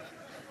you?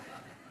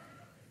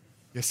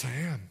 Yes, I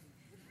am.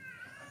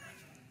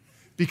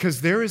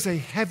 Because there is a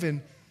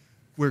heaven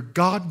where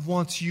God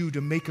wants you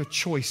to make a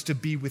choice to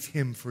be with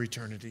him for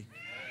eternity.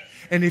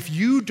 And if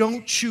you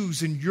don't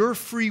choose in your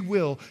free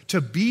will to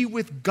be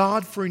with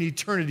God for an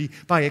eternity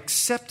by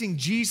accepting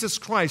Jesus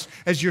Christ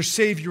as your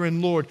Savior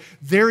and Lord,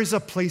 there is a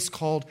place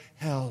called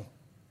hell.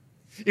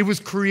 It was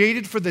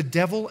created for the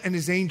devil and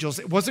his angels.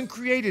 It wasn't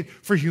created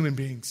for human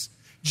beings.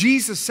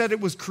 Jesus said it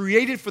was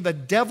created for the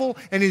devil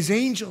and his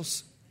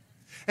angels.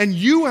 And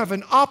you have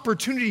an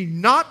opportunity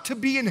not to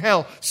be in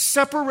hell,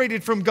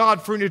 separated from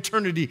God for an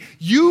eternity.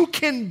 You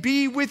can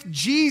be with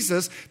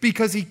Jesus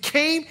because he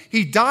came,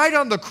 he died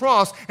on the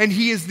cross, and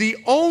he is the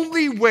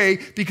only way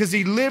because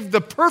he lived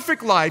the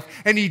perfect life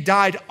and he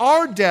died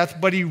our death,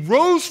 but he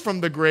rose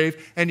from the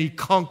grave and he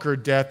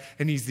conquered death,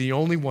 and he's the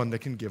only one that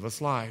can give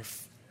us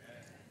life.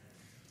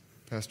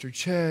 Pastor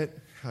Chet,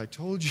 I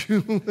told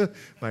you,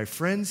 my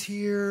friend's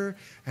here,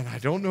 and I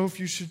don't know if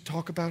you should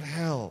talk about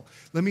hell.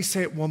 Let me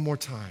say it one more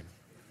time.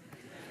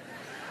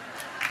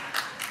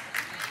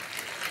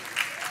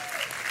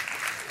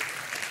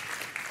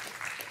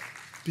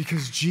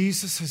 Because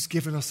Jesus has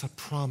given us a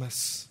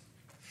promise.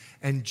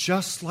 And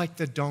just like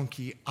the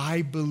donkey,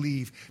 I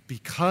believe,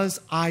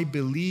 because I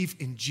believe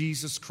in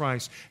Jesus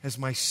Christ as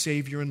my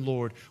Savior and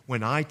Lord,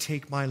 when I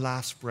take my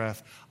last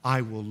breath,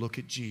 I will look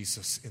at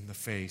Jesus in the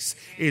face.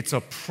 It's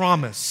a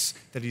promise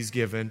that He's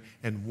given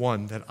and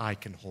one that I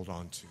can hold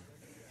on to.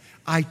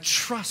 I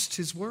trust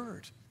His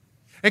word.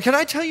 And can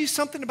I tell you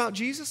something about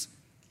Jesus?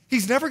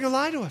 He's never going to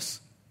lie to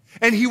us.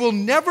 And He will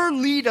never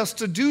lead us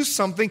to do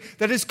something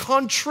that is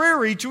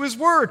contrary to His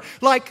word,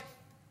 like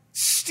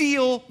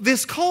steal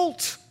this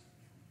colt.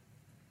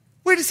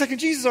 Wait a second,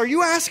 Jesus, are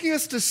you asking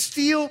us to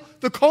steal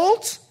the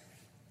colt?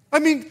 I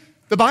mean,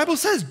 the Bible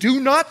says,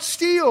 do not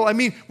steal. I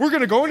mean, we're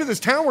going to go into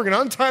this town, we're going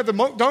to untie the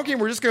donkey,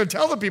 and we're just going to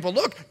tell the people,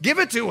 look, give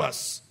it to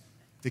us.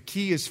 The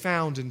key is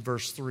found in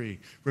verse 3.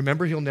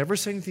 Remember, He'll never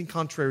say anything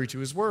contrary to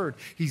His word.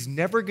 He's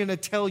never going to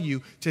tell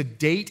you to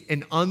date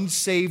an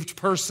unsaved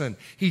person.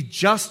 He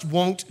just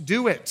won't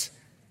do it.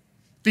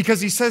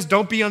 Because He says,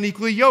 don't be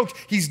unequally yoked.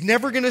 He's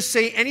never going to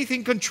say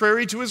anything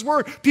contrary to His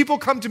word. People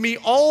come to me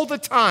all the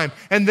time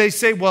and they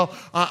say, well,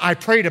 I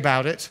prayed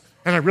about it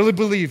and I really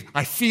believe,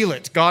 I feel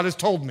it. God has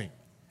told me.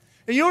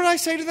 And you know what I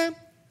say to them?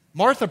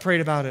 Martha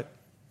prayed about it.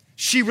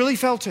 She really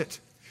felt it.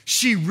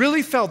 She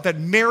really felt that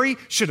Mary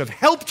should have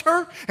helped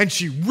her, and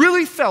she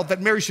really felt that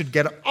Mary should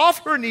get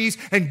off her knees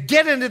and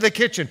get into the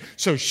kitchen.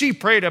 So she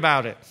prayed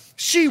about it.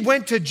 She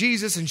went to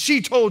Jesus and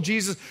she told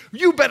Jesus,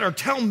 you better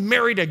tell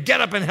Mary to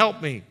get up and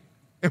help me.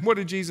 And what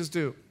did Jesus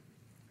do?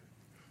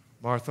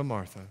 Martha,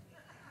 Martha,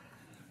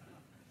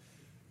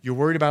 you're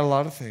worried about a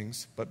lot of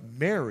things, but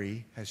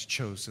Mary has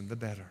chosen the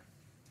better.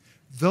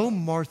 Though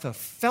Martha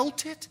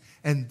felt it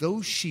and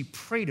though she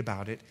prayed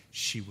about it,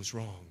 she was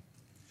wrong.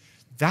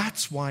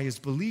 That's why as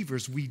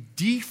believers we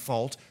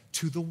default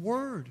to the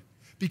Word,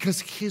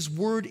 because His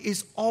Word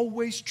is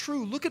always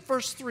true. Look at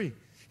verse 3.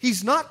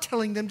 He's not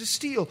telling them to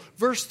steal.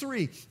 Verse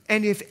 3,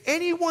 and if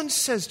anyone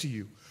says to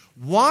you,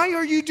 why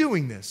are you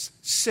doing this?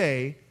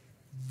 Say,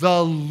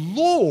 the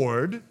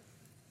Lord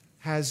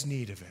has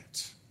need of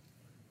it.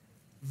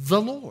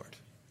 The Lord.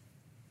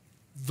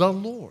 The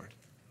Lord.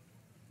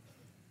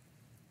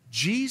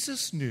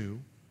 Jesus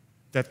knew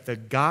that the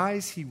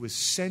guys He was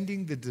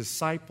sending the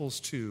disciples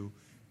to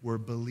were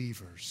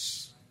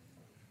believers.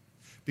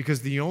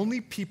 Because the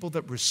only people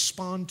that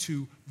respond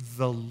to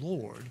the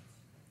Lord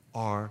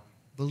are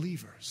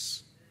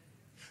believers.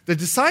 The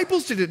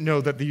disciples didn't know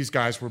that these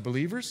guys were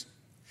believers.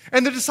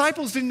 And the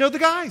disciples didn't know the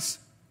guys.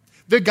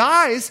 The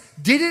guys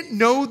didn't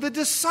know the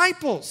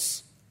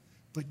disciples.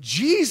 But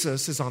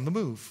Jesus is on the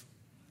move.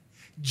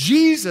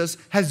 Jesus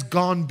has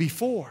gone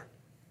before.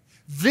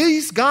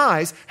 These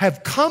guys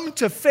have come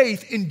to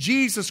faith in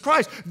Jesus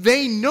Christ.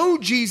 They know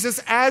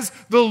Jesus as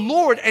the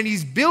Lord, and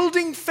He's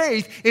building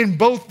faith in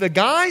both the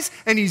guys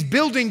and He's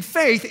building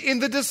faith in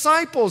the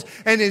disciples.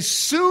 And as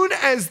soon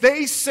as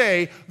they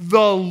say,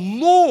 the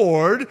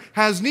Lord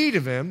has need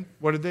of him,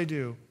 what did they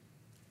do?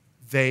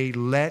 They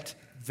let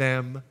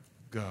them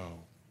go.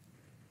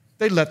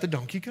 They let the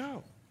donkey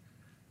go.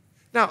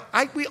 Now,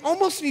 we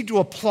almost need to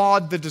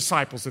applaud the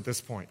disciples at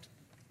this point.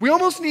 We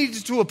almost need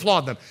to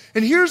applaud them.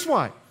 And here's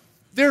why.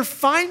 They're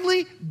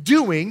finally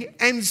doing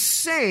and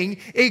saying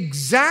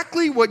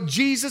exactly what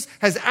Jesus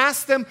has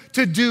asked them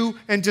to do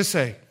and to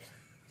say.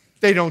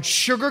 They don't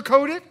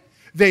sugarcoat it.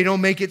 They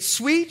don't make it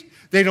sweet.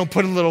 They don't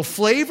put a little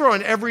flavor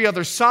on every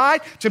other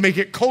side to make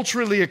it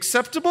culturally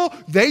acceptable.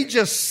 They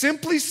just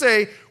simply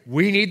say,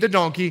 we need the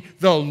donkey.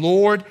 The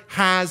Lord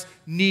has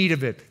need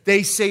of it.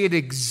 They say it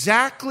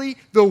exactly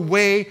the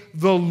way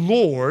the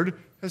Lord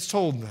has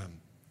told them.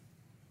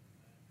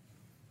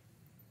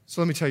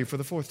 So let me tell you for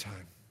the fourth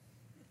time.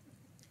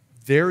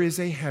 There is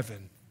a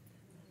heaven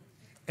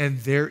and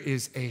there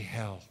is a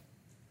hell.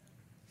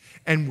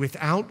 And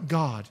without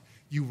God,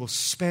 you will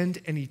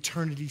spend an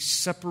eternity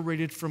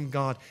separated from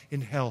God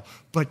in hell.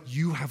 But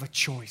you have a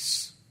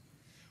choice.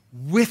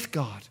 With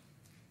God,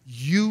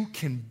 you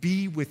can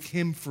be with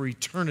Him for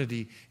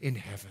eternity in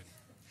heaven.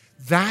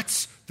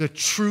 That's the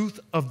truth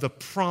of the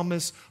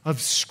promise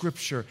of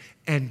Scripture.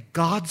 And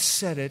God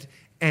said it,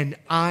 and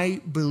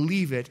I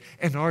believe it,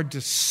 and our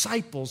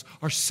disciples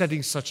are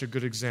setting such a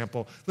good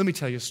example. Let me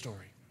tell you a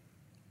story.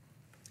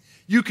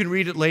 You can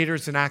read it later.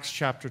 It's in Acts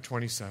chapter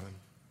 27.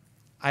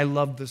 I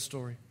love this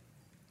story.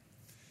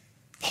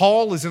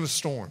 Paul is in a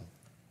storm.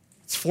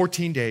 It's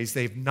 14 days.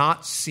 They've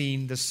not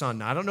seen the sun.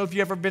 Now, I don't know if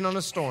you've ever been on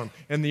a storm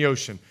in the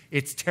ocean.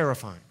 It's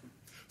terrifying.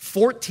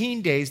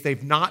 14 days,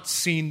 they've not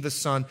seen the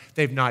sun.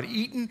 They've not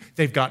eaten.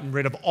 They've gotten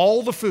rid of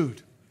all the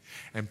food.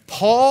 And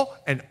Paul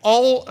and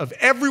all of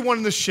everyone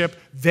in the ship,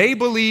 they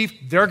believe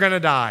they're going to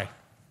die.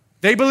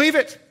 They believe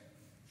it.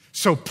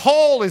 So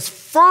Paul is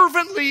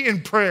fervently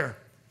in prayer.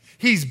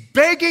 He's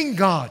begging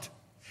God.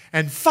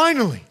 And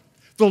finally,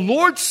 the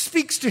Lord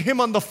speaks to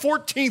him on the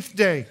 14th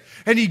day.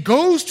 And he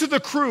goes to the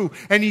crew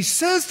and he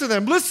says to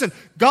them, listen,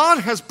 God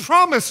has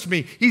promised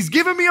me. He's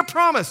given me a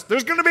promise.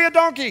 There's going to be a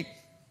donkey.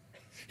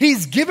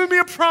 He's given me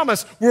a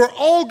promise. We're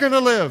all going to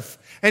live.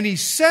 And he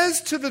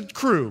says to the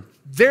crew,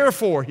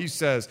 therefore, he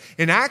says,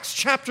 in Acts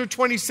chapter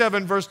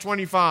 27, verse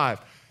 25,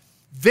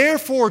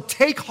 therefore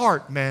take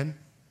heart, men,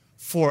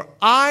 For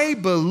I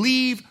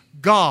believe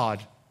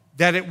God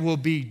that it will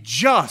be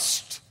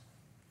just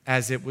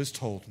as it was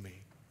told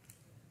me.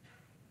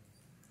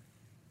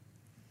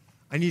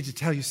 I need to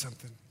tell you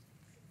something.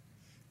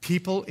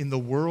 People in the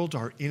world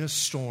are in a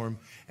storm,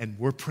 and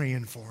we're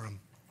praying for them.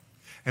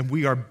 And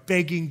we are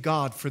begging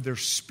God for their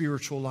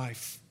spiritual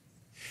life.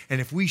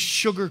 And if we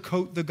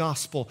sugarcoat the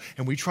gospel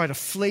and we try to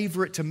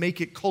flavor it to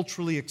make it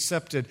culturally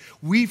accepted,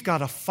 we've got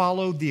to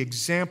follow the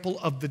example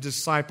of the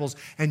disciples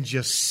and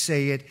just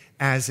say it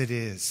as it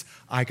is.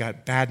 I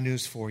got bad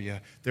news for you.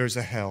 There's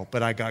a hell,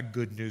 but I got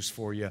good news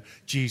for you.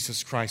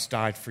 Jesus Christ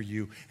died for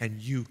you,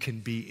 and you can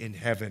be in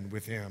heaven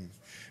with him.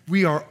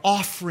 We are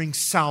offering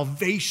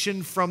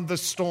salvation from the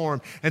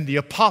storm. And the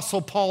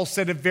Apostle Paul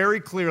said it very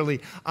clearly.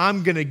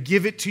 I'm going to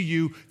give it to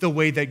you the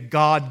way that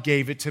God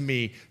gave it to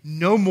me.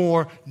 No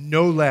more,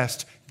 no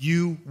less.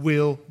 You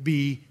will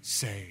be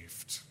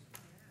saved.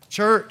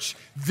 Church,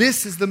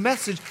 this is the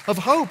message of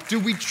hope. Do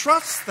we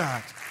trust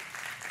that?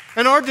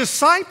 And our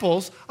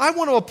disciples, I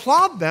want to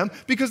applaud them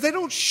because they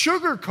don't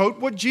sugarcoat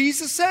what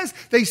Jesus says.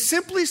 They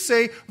simply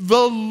say,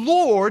 the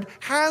Lord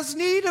has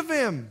need of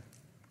him.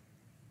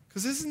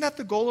 Because isn't that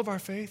the goal of our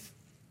faith?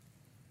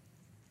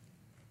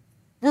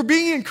 We're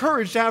being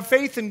encouraged to have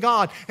faith in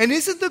God. And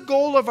isn't the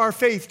goal of our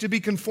faith to be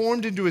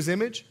conformed into his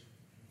image?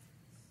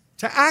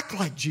 To act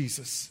like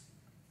Jesus.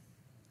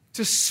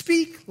 To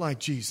speak like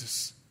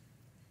Jesus.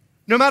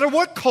 No matter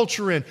what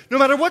culture you're in, no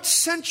matter what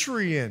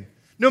century you're in,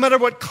 no matter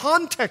what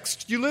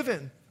context you live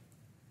in.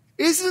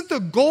 Isn't the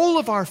goal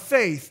of our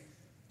faith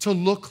to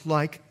look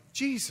like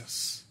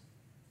Jesus?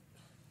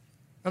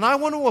 And I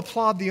want to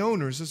applaud the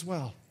owners as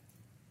well.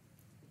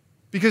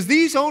 Because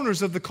these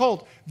owners of the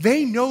cult,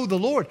 they know the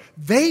Lord.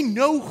 They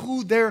know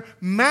who their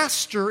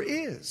master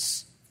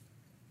is.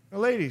 Now,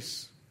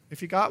 ladies,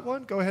 if you got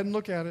one, go ahead and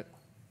look at it.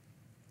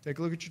 Take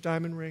a look at your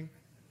diamond ring.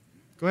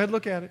 Go ahead and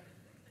look at it.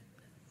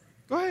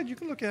 Go ahead, you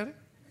can look at it.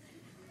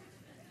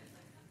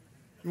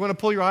 You want to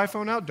pull your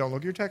iPhone out? Don't look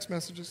at your text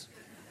messages.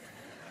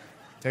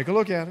 Take a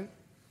look at it.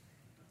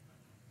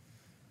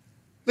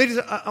 Ladies,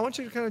 I want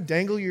you to kind of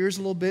dangle your ears a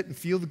little bit and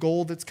feel the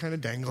gold that's kind of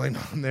dangling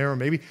on there. Or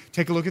maybe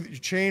take a look at your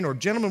chain. Or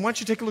gentlemen, why don't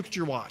you take a look at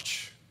your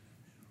watch?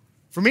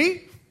 For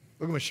me,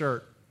 look at my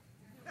shirt.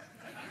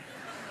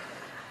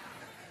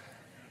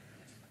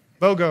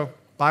 BOGO,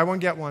 buy one,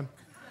 get one.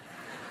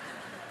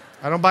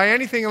 I don't buy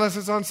anything unless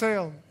it's on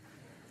sale.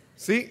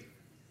 See,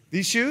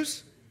 these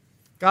shoes,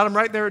 got them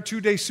right there at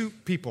 2 Day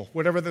Suit People,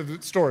 whatever the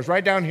store is,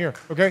 right down here,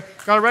 okay?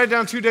 Got to write it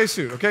down, 2 Day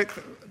Suit, okay?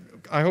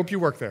 I hope you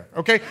work there,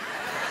 okay?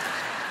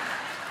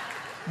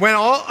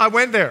 I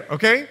went there,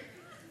 okay?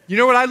 You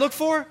know what I look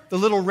for? The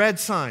little red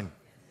sign.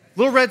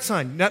 Little red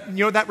sign. You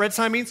know what that red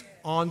sign means?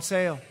 On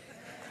sale.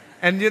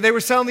 And they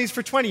were selling these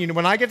for 20. You know,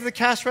 when I get to the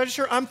cash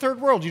register, I'm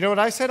third world. You know what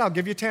I said? I'll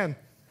give you 10.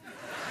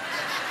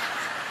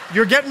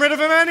 You're getting rid of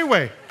them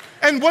anyway.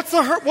 And what's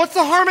the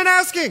harm in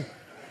asking?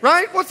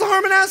 Right? What's the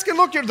harm in asking?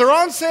 Look, they're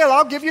on sale.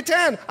 I'll give you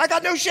 10. I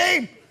got no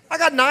shame. I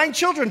got 9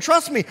 children.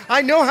 Trust me.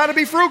 I know how to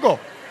be frugal.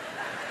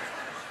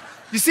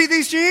 You see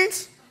these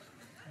jeans?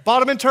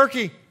 Bought them in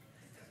Turkey.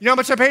 You know how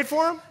much I paid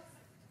for them?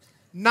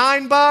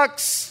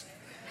 $9.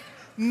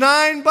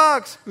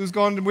 $9. Who's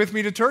going with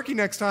me to Turkey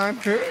next time?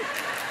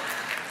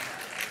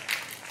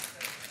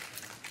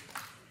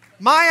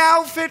 My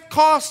outfit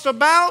cost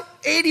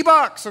about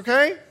 $80,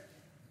 okay?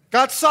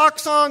 Got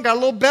socks on, got a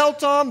little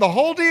belt on, the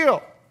whole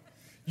deal.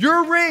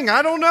 Your ring,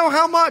 I don't know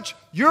how much.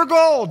 Your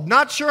gold,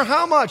 not sure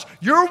how much.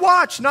 Your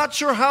watch, not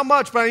sure how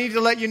much, but I need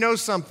to let you know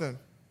something.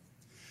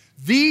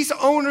 These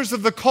owners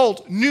of the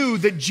cult knew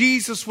that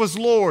Jesus was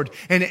Lord,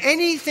 and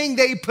anything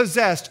they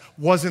possessed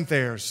wasn't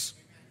theirs.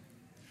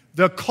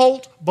 The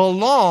cult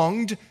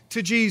belonged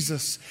to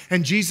Jesus,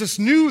 and Jesus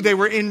knew they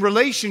were in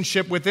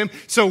relationship with him.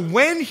 So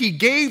when he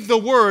gave the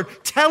word,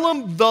 tell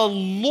them the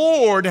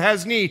Lord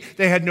has need,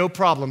 they had no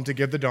problem to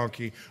give the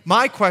donkey.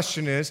 My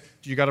question is,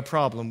 do you got a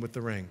problem with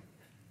the ring?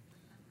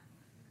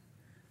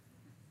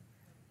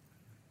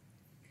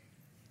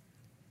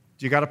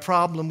 Do you got a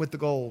problem with the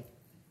gold?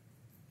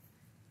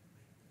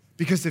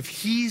 Because if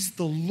he's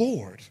the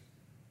Lord,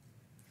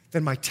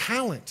 then my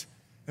talent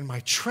and my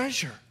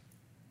treasure,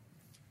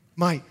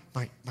 my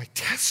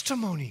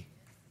testimony,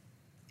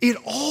 it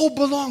all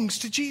belongs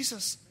to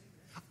Jesus.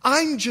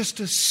 I'm just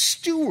a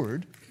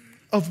steward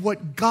of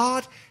what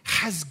God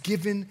has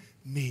given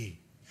me.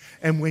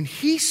 And when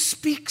he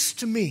speaks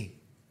to me,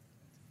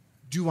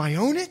 do I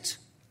own it?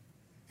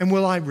 And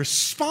will I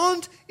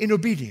respond in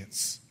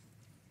obedience?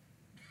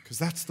 Because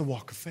that's the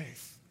walk of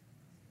faith.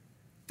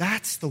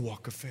 That's the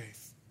walk of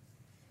faith.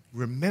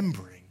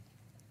 Remembering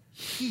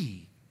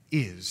he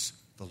is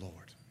the Lord.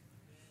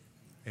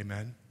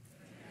 Amen.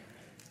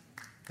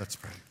 Let's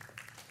pray.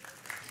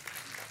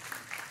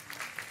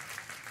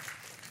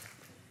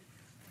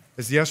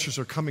 As the ushers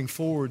are coming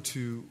forward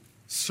to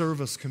serve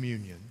us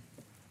communion,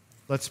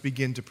 let's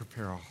begin to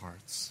prepare our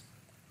hearts.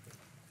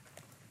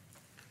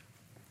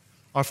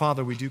 Our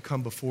Father, we do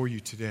come before you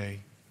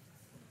today,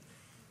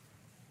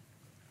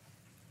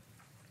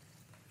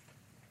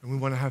 and we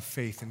want to have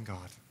faith in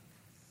God.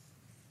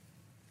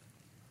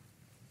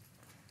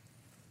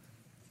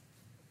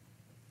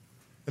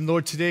 And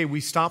Lord, today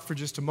we stop for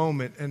just a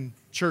moment. And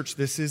church,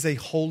 this is a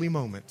holy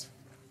moment.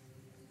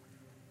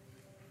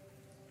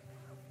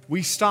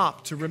 We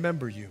stop to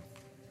remember you.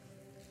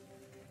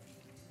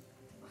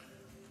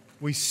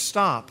 We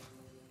stop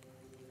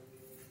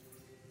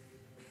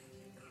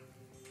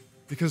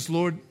because,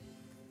 Lord,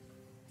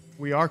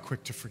 we are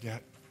quick to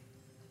forget.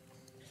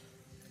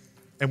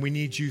 And we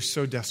need you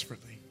so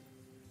desperately.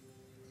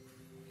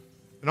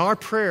 And our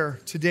prayer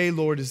today,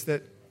 Lord, is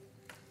that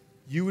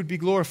you would be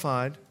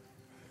glorified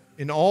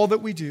in all that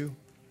we do,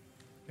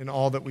 in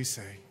all that we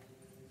say.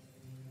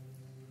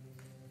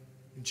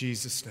 In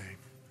Jesus' name.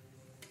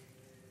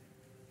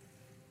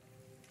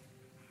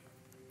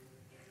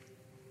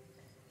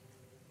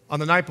 On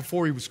the night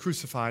before he was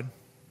crucified,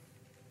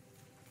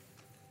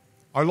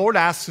 our Lord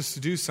asked us to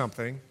do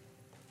something.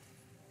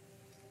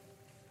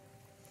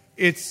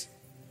 It's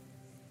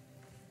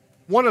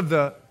one of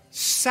the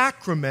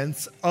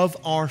sacraments of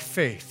our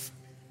faith.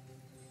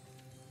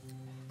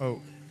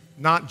 Oh,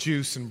 not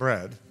juice and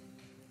bread,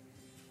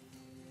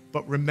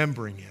 but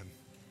remembering him.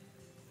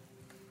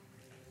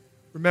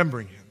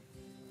 Remembering him.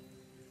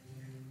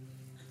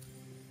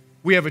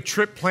 We have a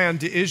trip planned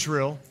to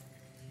Israel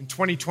in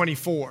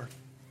 2024.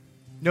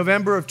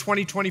 November of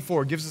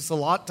 2024 gives us a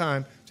lot of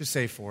time to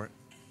save for it.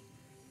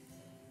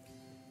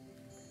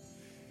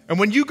 And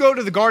when you go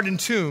to the Garden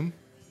Tomb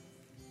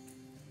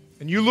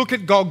and you look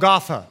at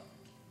Golgotha,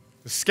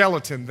 the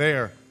skeleton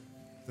there,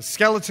 the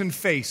skeleton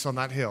face on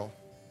that hill,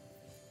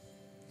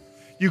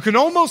 you can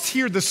almost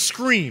hear the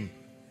scream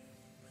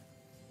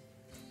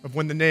of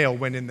when the nail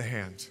went in the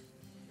hand.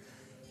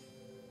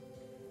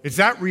 It's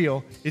that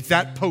real, it's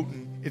that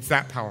potent, it's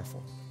that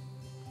powerful.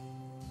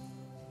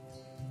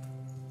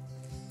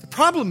 The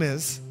problem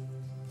is,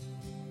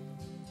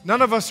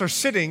 none of us are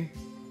sitting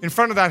in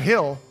front of that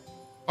hill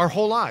our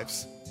whole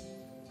lives.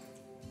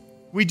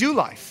 We do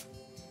life.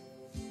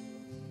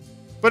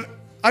 But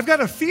I've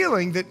got a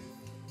feeling that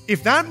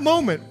if that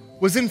moment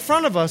was in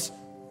front of us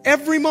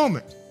every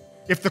moment,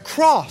 if the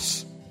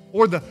cross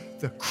or the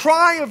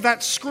cry of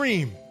that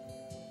scream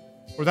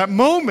or that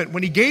moment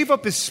when he gave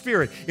up his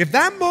spirit, if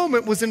that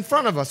moment was in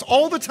front of us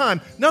all the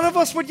time, none of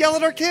us would yell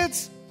at our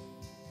kids.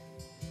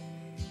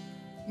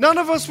 None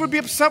of us would be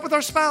upset with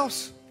our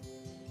spouse.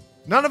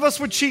 None of us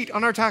would cheat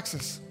on our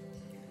taxes.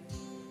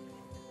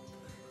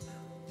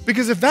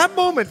 Because if that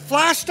moment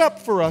flashed up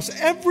for us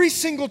every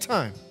single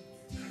time,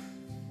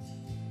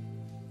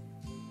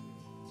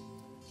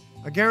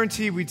 I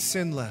guarantee we'd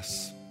sin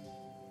less.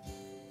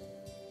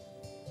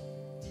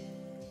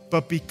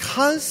 But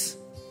because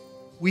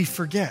we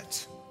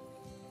forget,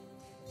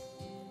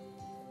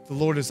 the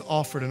Lord has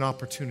offered an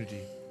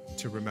opportunity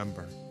to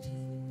remember.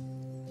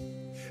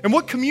 And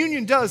what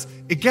communion does,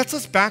 it gets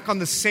us back on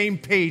the same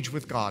page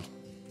with God.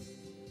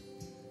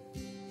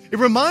 It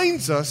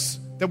reminds us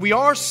that we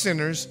are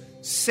sinners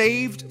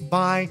saved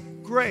by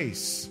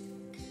grace.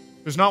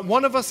 There's not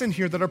one of us in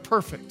here that are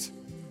perfect.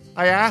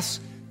 I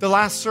asked the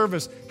last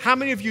service, how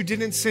many of you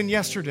didn't sin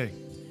yesterday?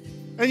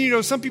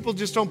 And some people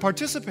just don't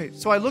participate.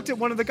 So I looked at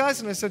one of the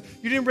guys and I said,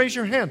 you didn't raise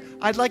your hand.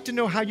 I'd like to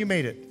know how you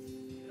made it.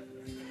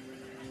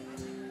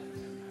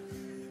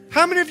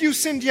 How many of you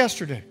sinned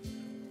yesterday?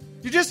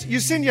 You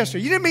sinned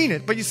yesterday. You didn't mean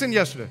it, but you sinned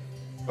yesterday.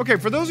 Okay,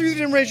 for those of you who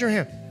didn't raise your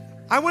hand,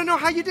 I want to know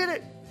how you did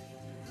it.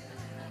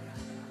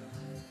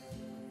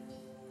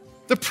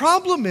 The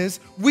problem is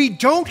we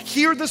don't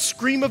hear the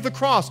scream of the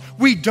cross.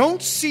 We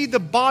don't see the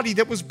body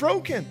that was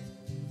broken.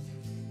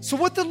 So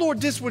what the Lord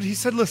did was he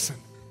said, listen,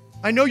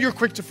 I know you're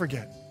quick to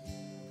forget,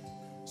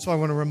 so I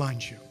want to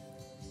remind you.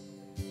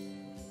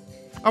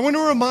 I want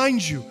to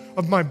remind you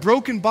of my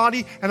broken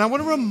body, and I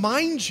want to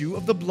remind you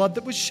of the blood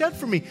that was shed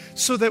for me,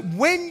 so that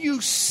when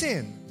you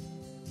sin,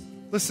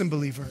 listen,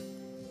 believer,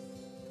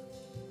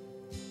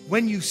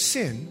 when you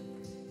sin,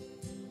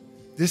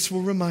 this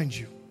will remind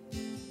you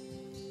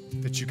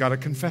that you got to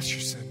confess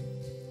your sin,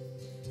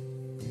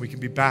 and we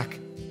can be back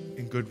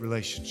in good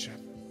relationship.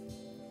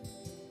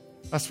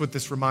 That's what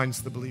this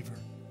reminds the believer.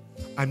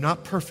 I'm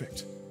not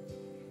perfect,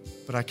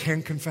 but I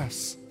can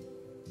confess,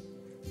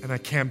 and I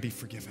can be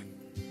forgiven.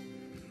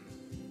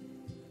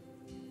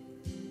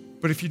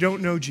 But if you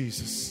don't know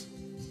Jesus,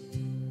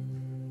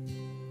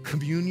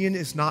 communion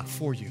is not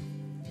for you.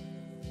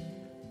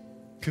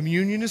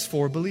 Communion is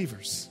for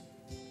believers.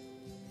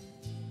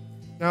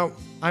 Now,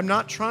 I'm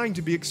not trying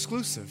to be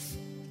exclusive.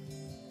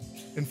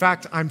 In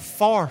fact, I'm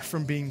far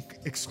from being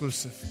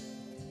exclusive.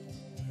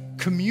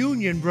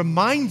 Communion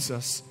reminds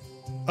us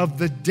of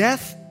the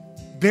death,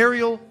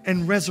 burial,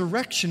 and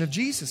resurrection of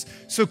Jesus.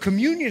 So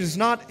communion is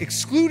not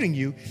excluding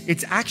you,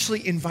 it's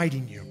actually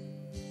inviting you.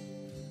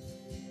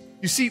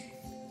 You see,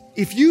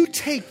 if you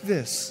take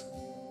this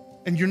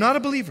and you're not a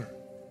believer,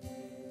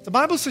 the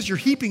Bible says you're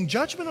heaping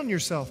judgment on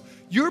yourself.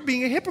 You're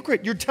being a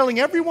hypocrite. You're telling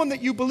everyone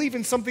that you believe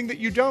in something that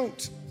you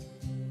don't.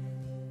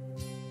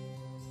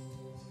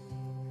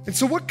 And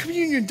so what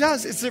communion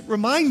does is it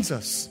reminds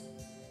us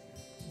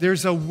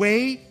there's a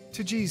way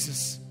to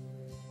Jesus.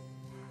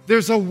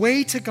 There's a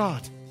way to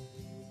God.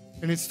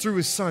 And it's through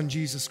his Son,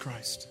 Jesus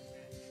Christ.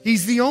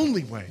 He's the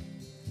only way.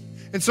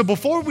 And so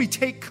before we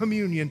take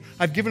communion,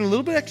 I've given a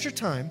little bit extra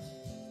time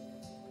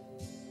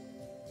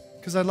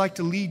because I'd like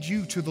to lead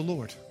you to the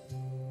Lord.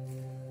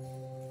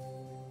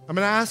 I'm going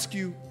to ask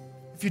you,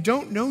 if you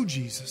don't know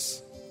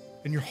Jesus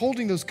and you're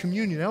holding those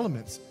communion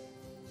elements,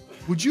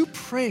 would you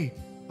pray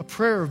a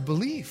prayer of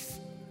belief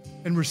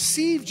and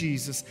receive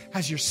Jesus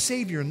as your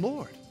Savior and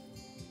Lord?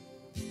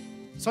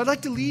 So I'd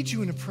like to lead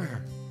you in a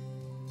prayer.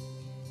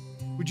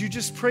 Would you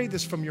just pray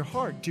this from your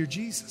heart? Dear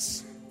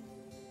Jesus,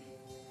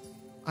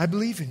 I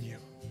believe in you,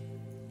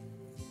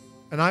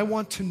 and I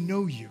want to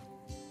know you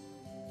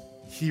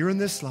here in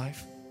this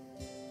life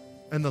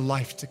and the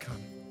life to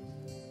come.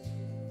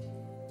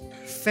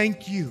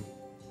 Thank you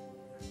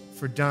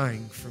for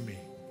dying for me.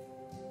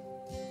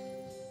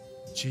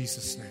 In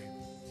Jesus' name,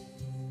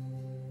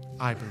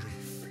 I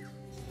believe.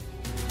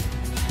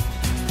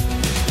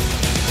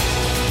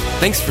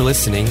 Thanks for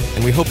listening,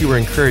 and we hope you were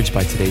encouraged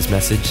by today's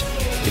message.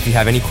 If you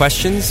have any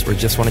questions or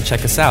just want to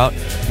check us out,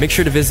 make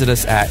sure to visit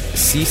us at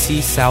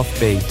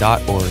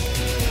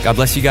ccsouthbay.org. God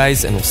bless you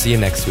guys, and we'll see you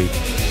next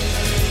week.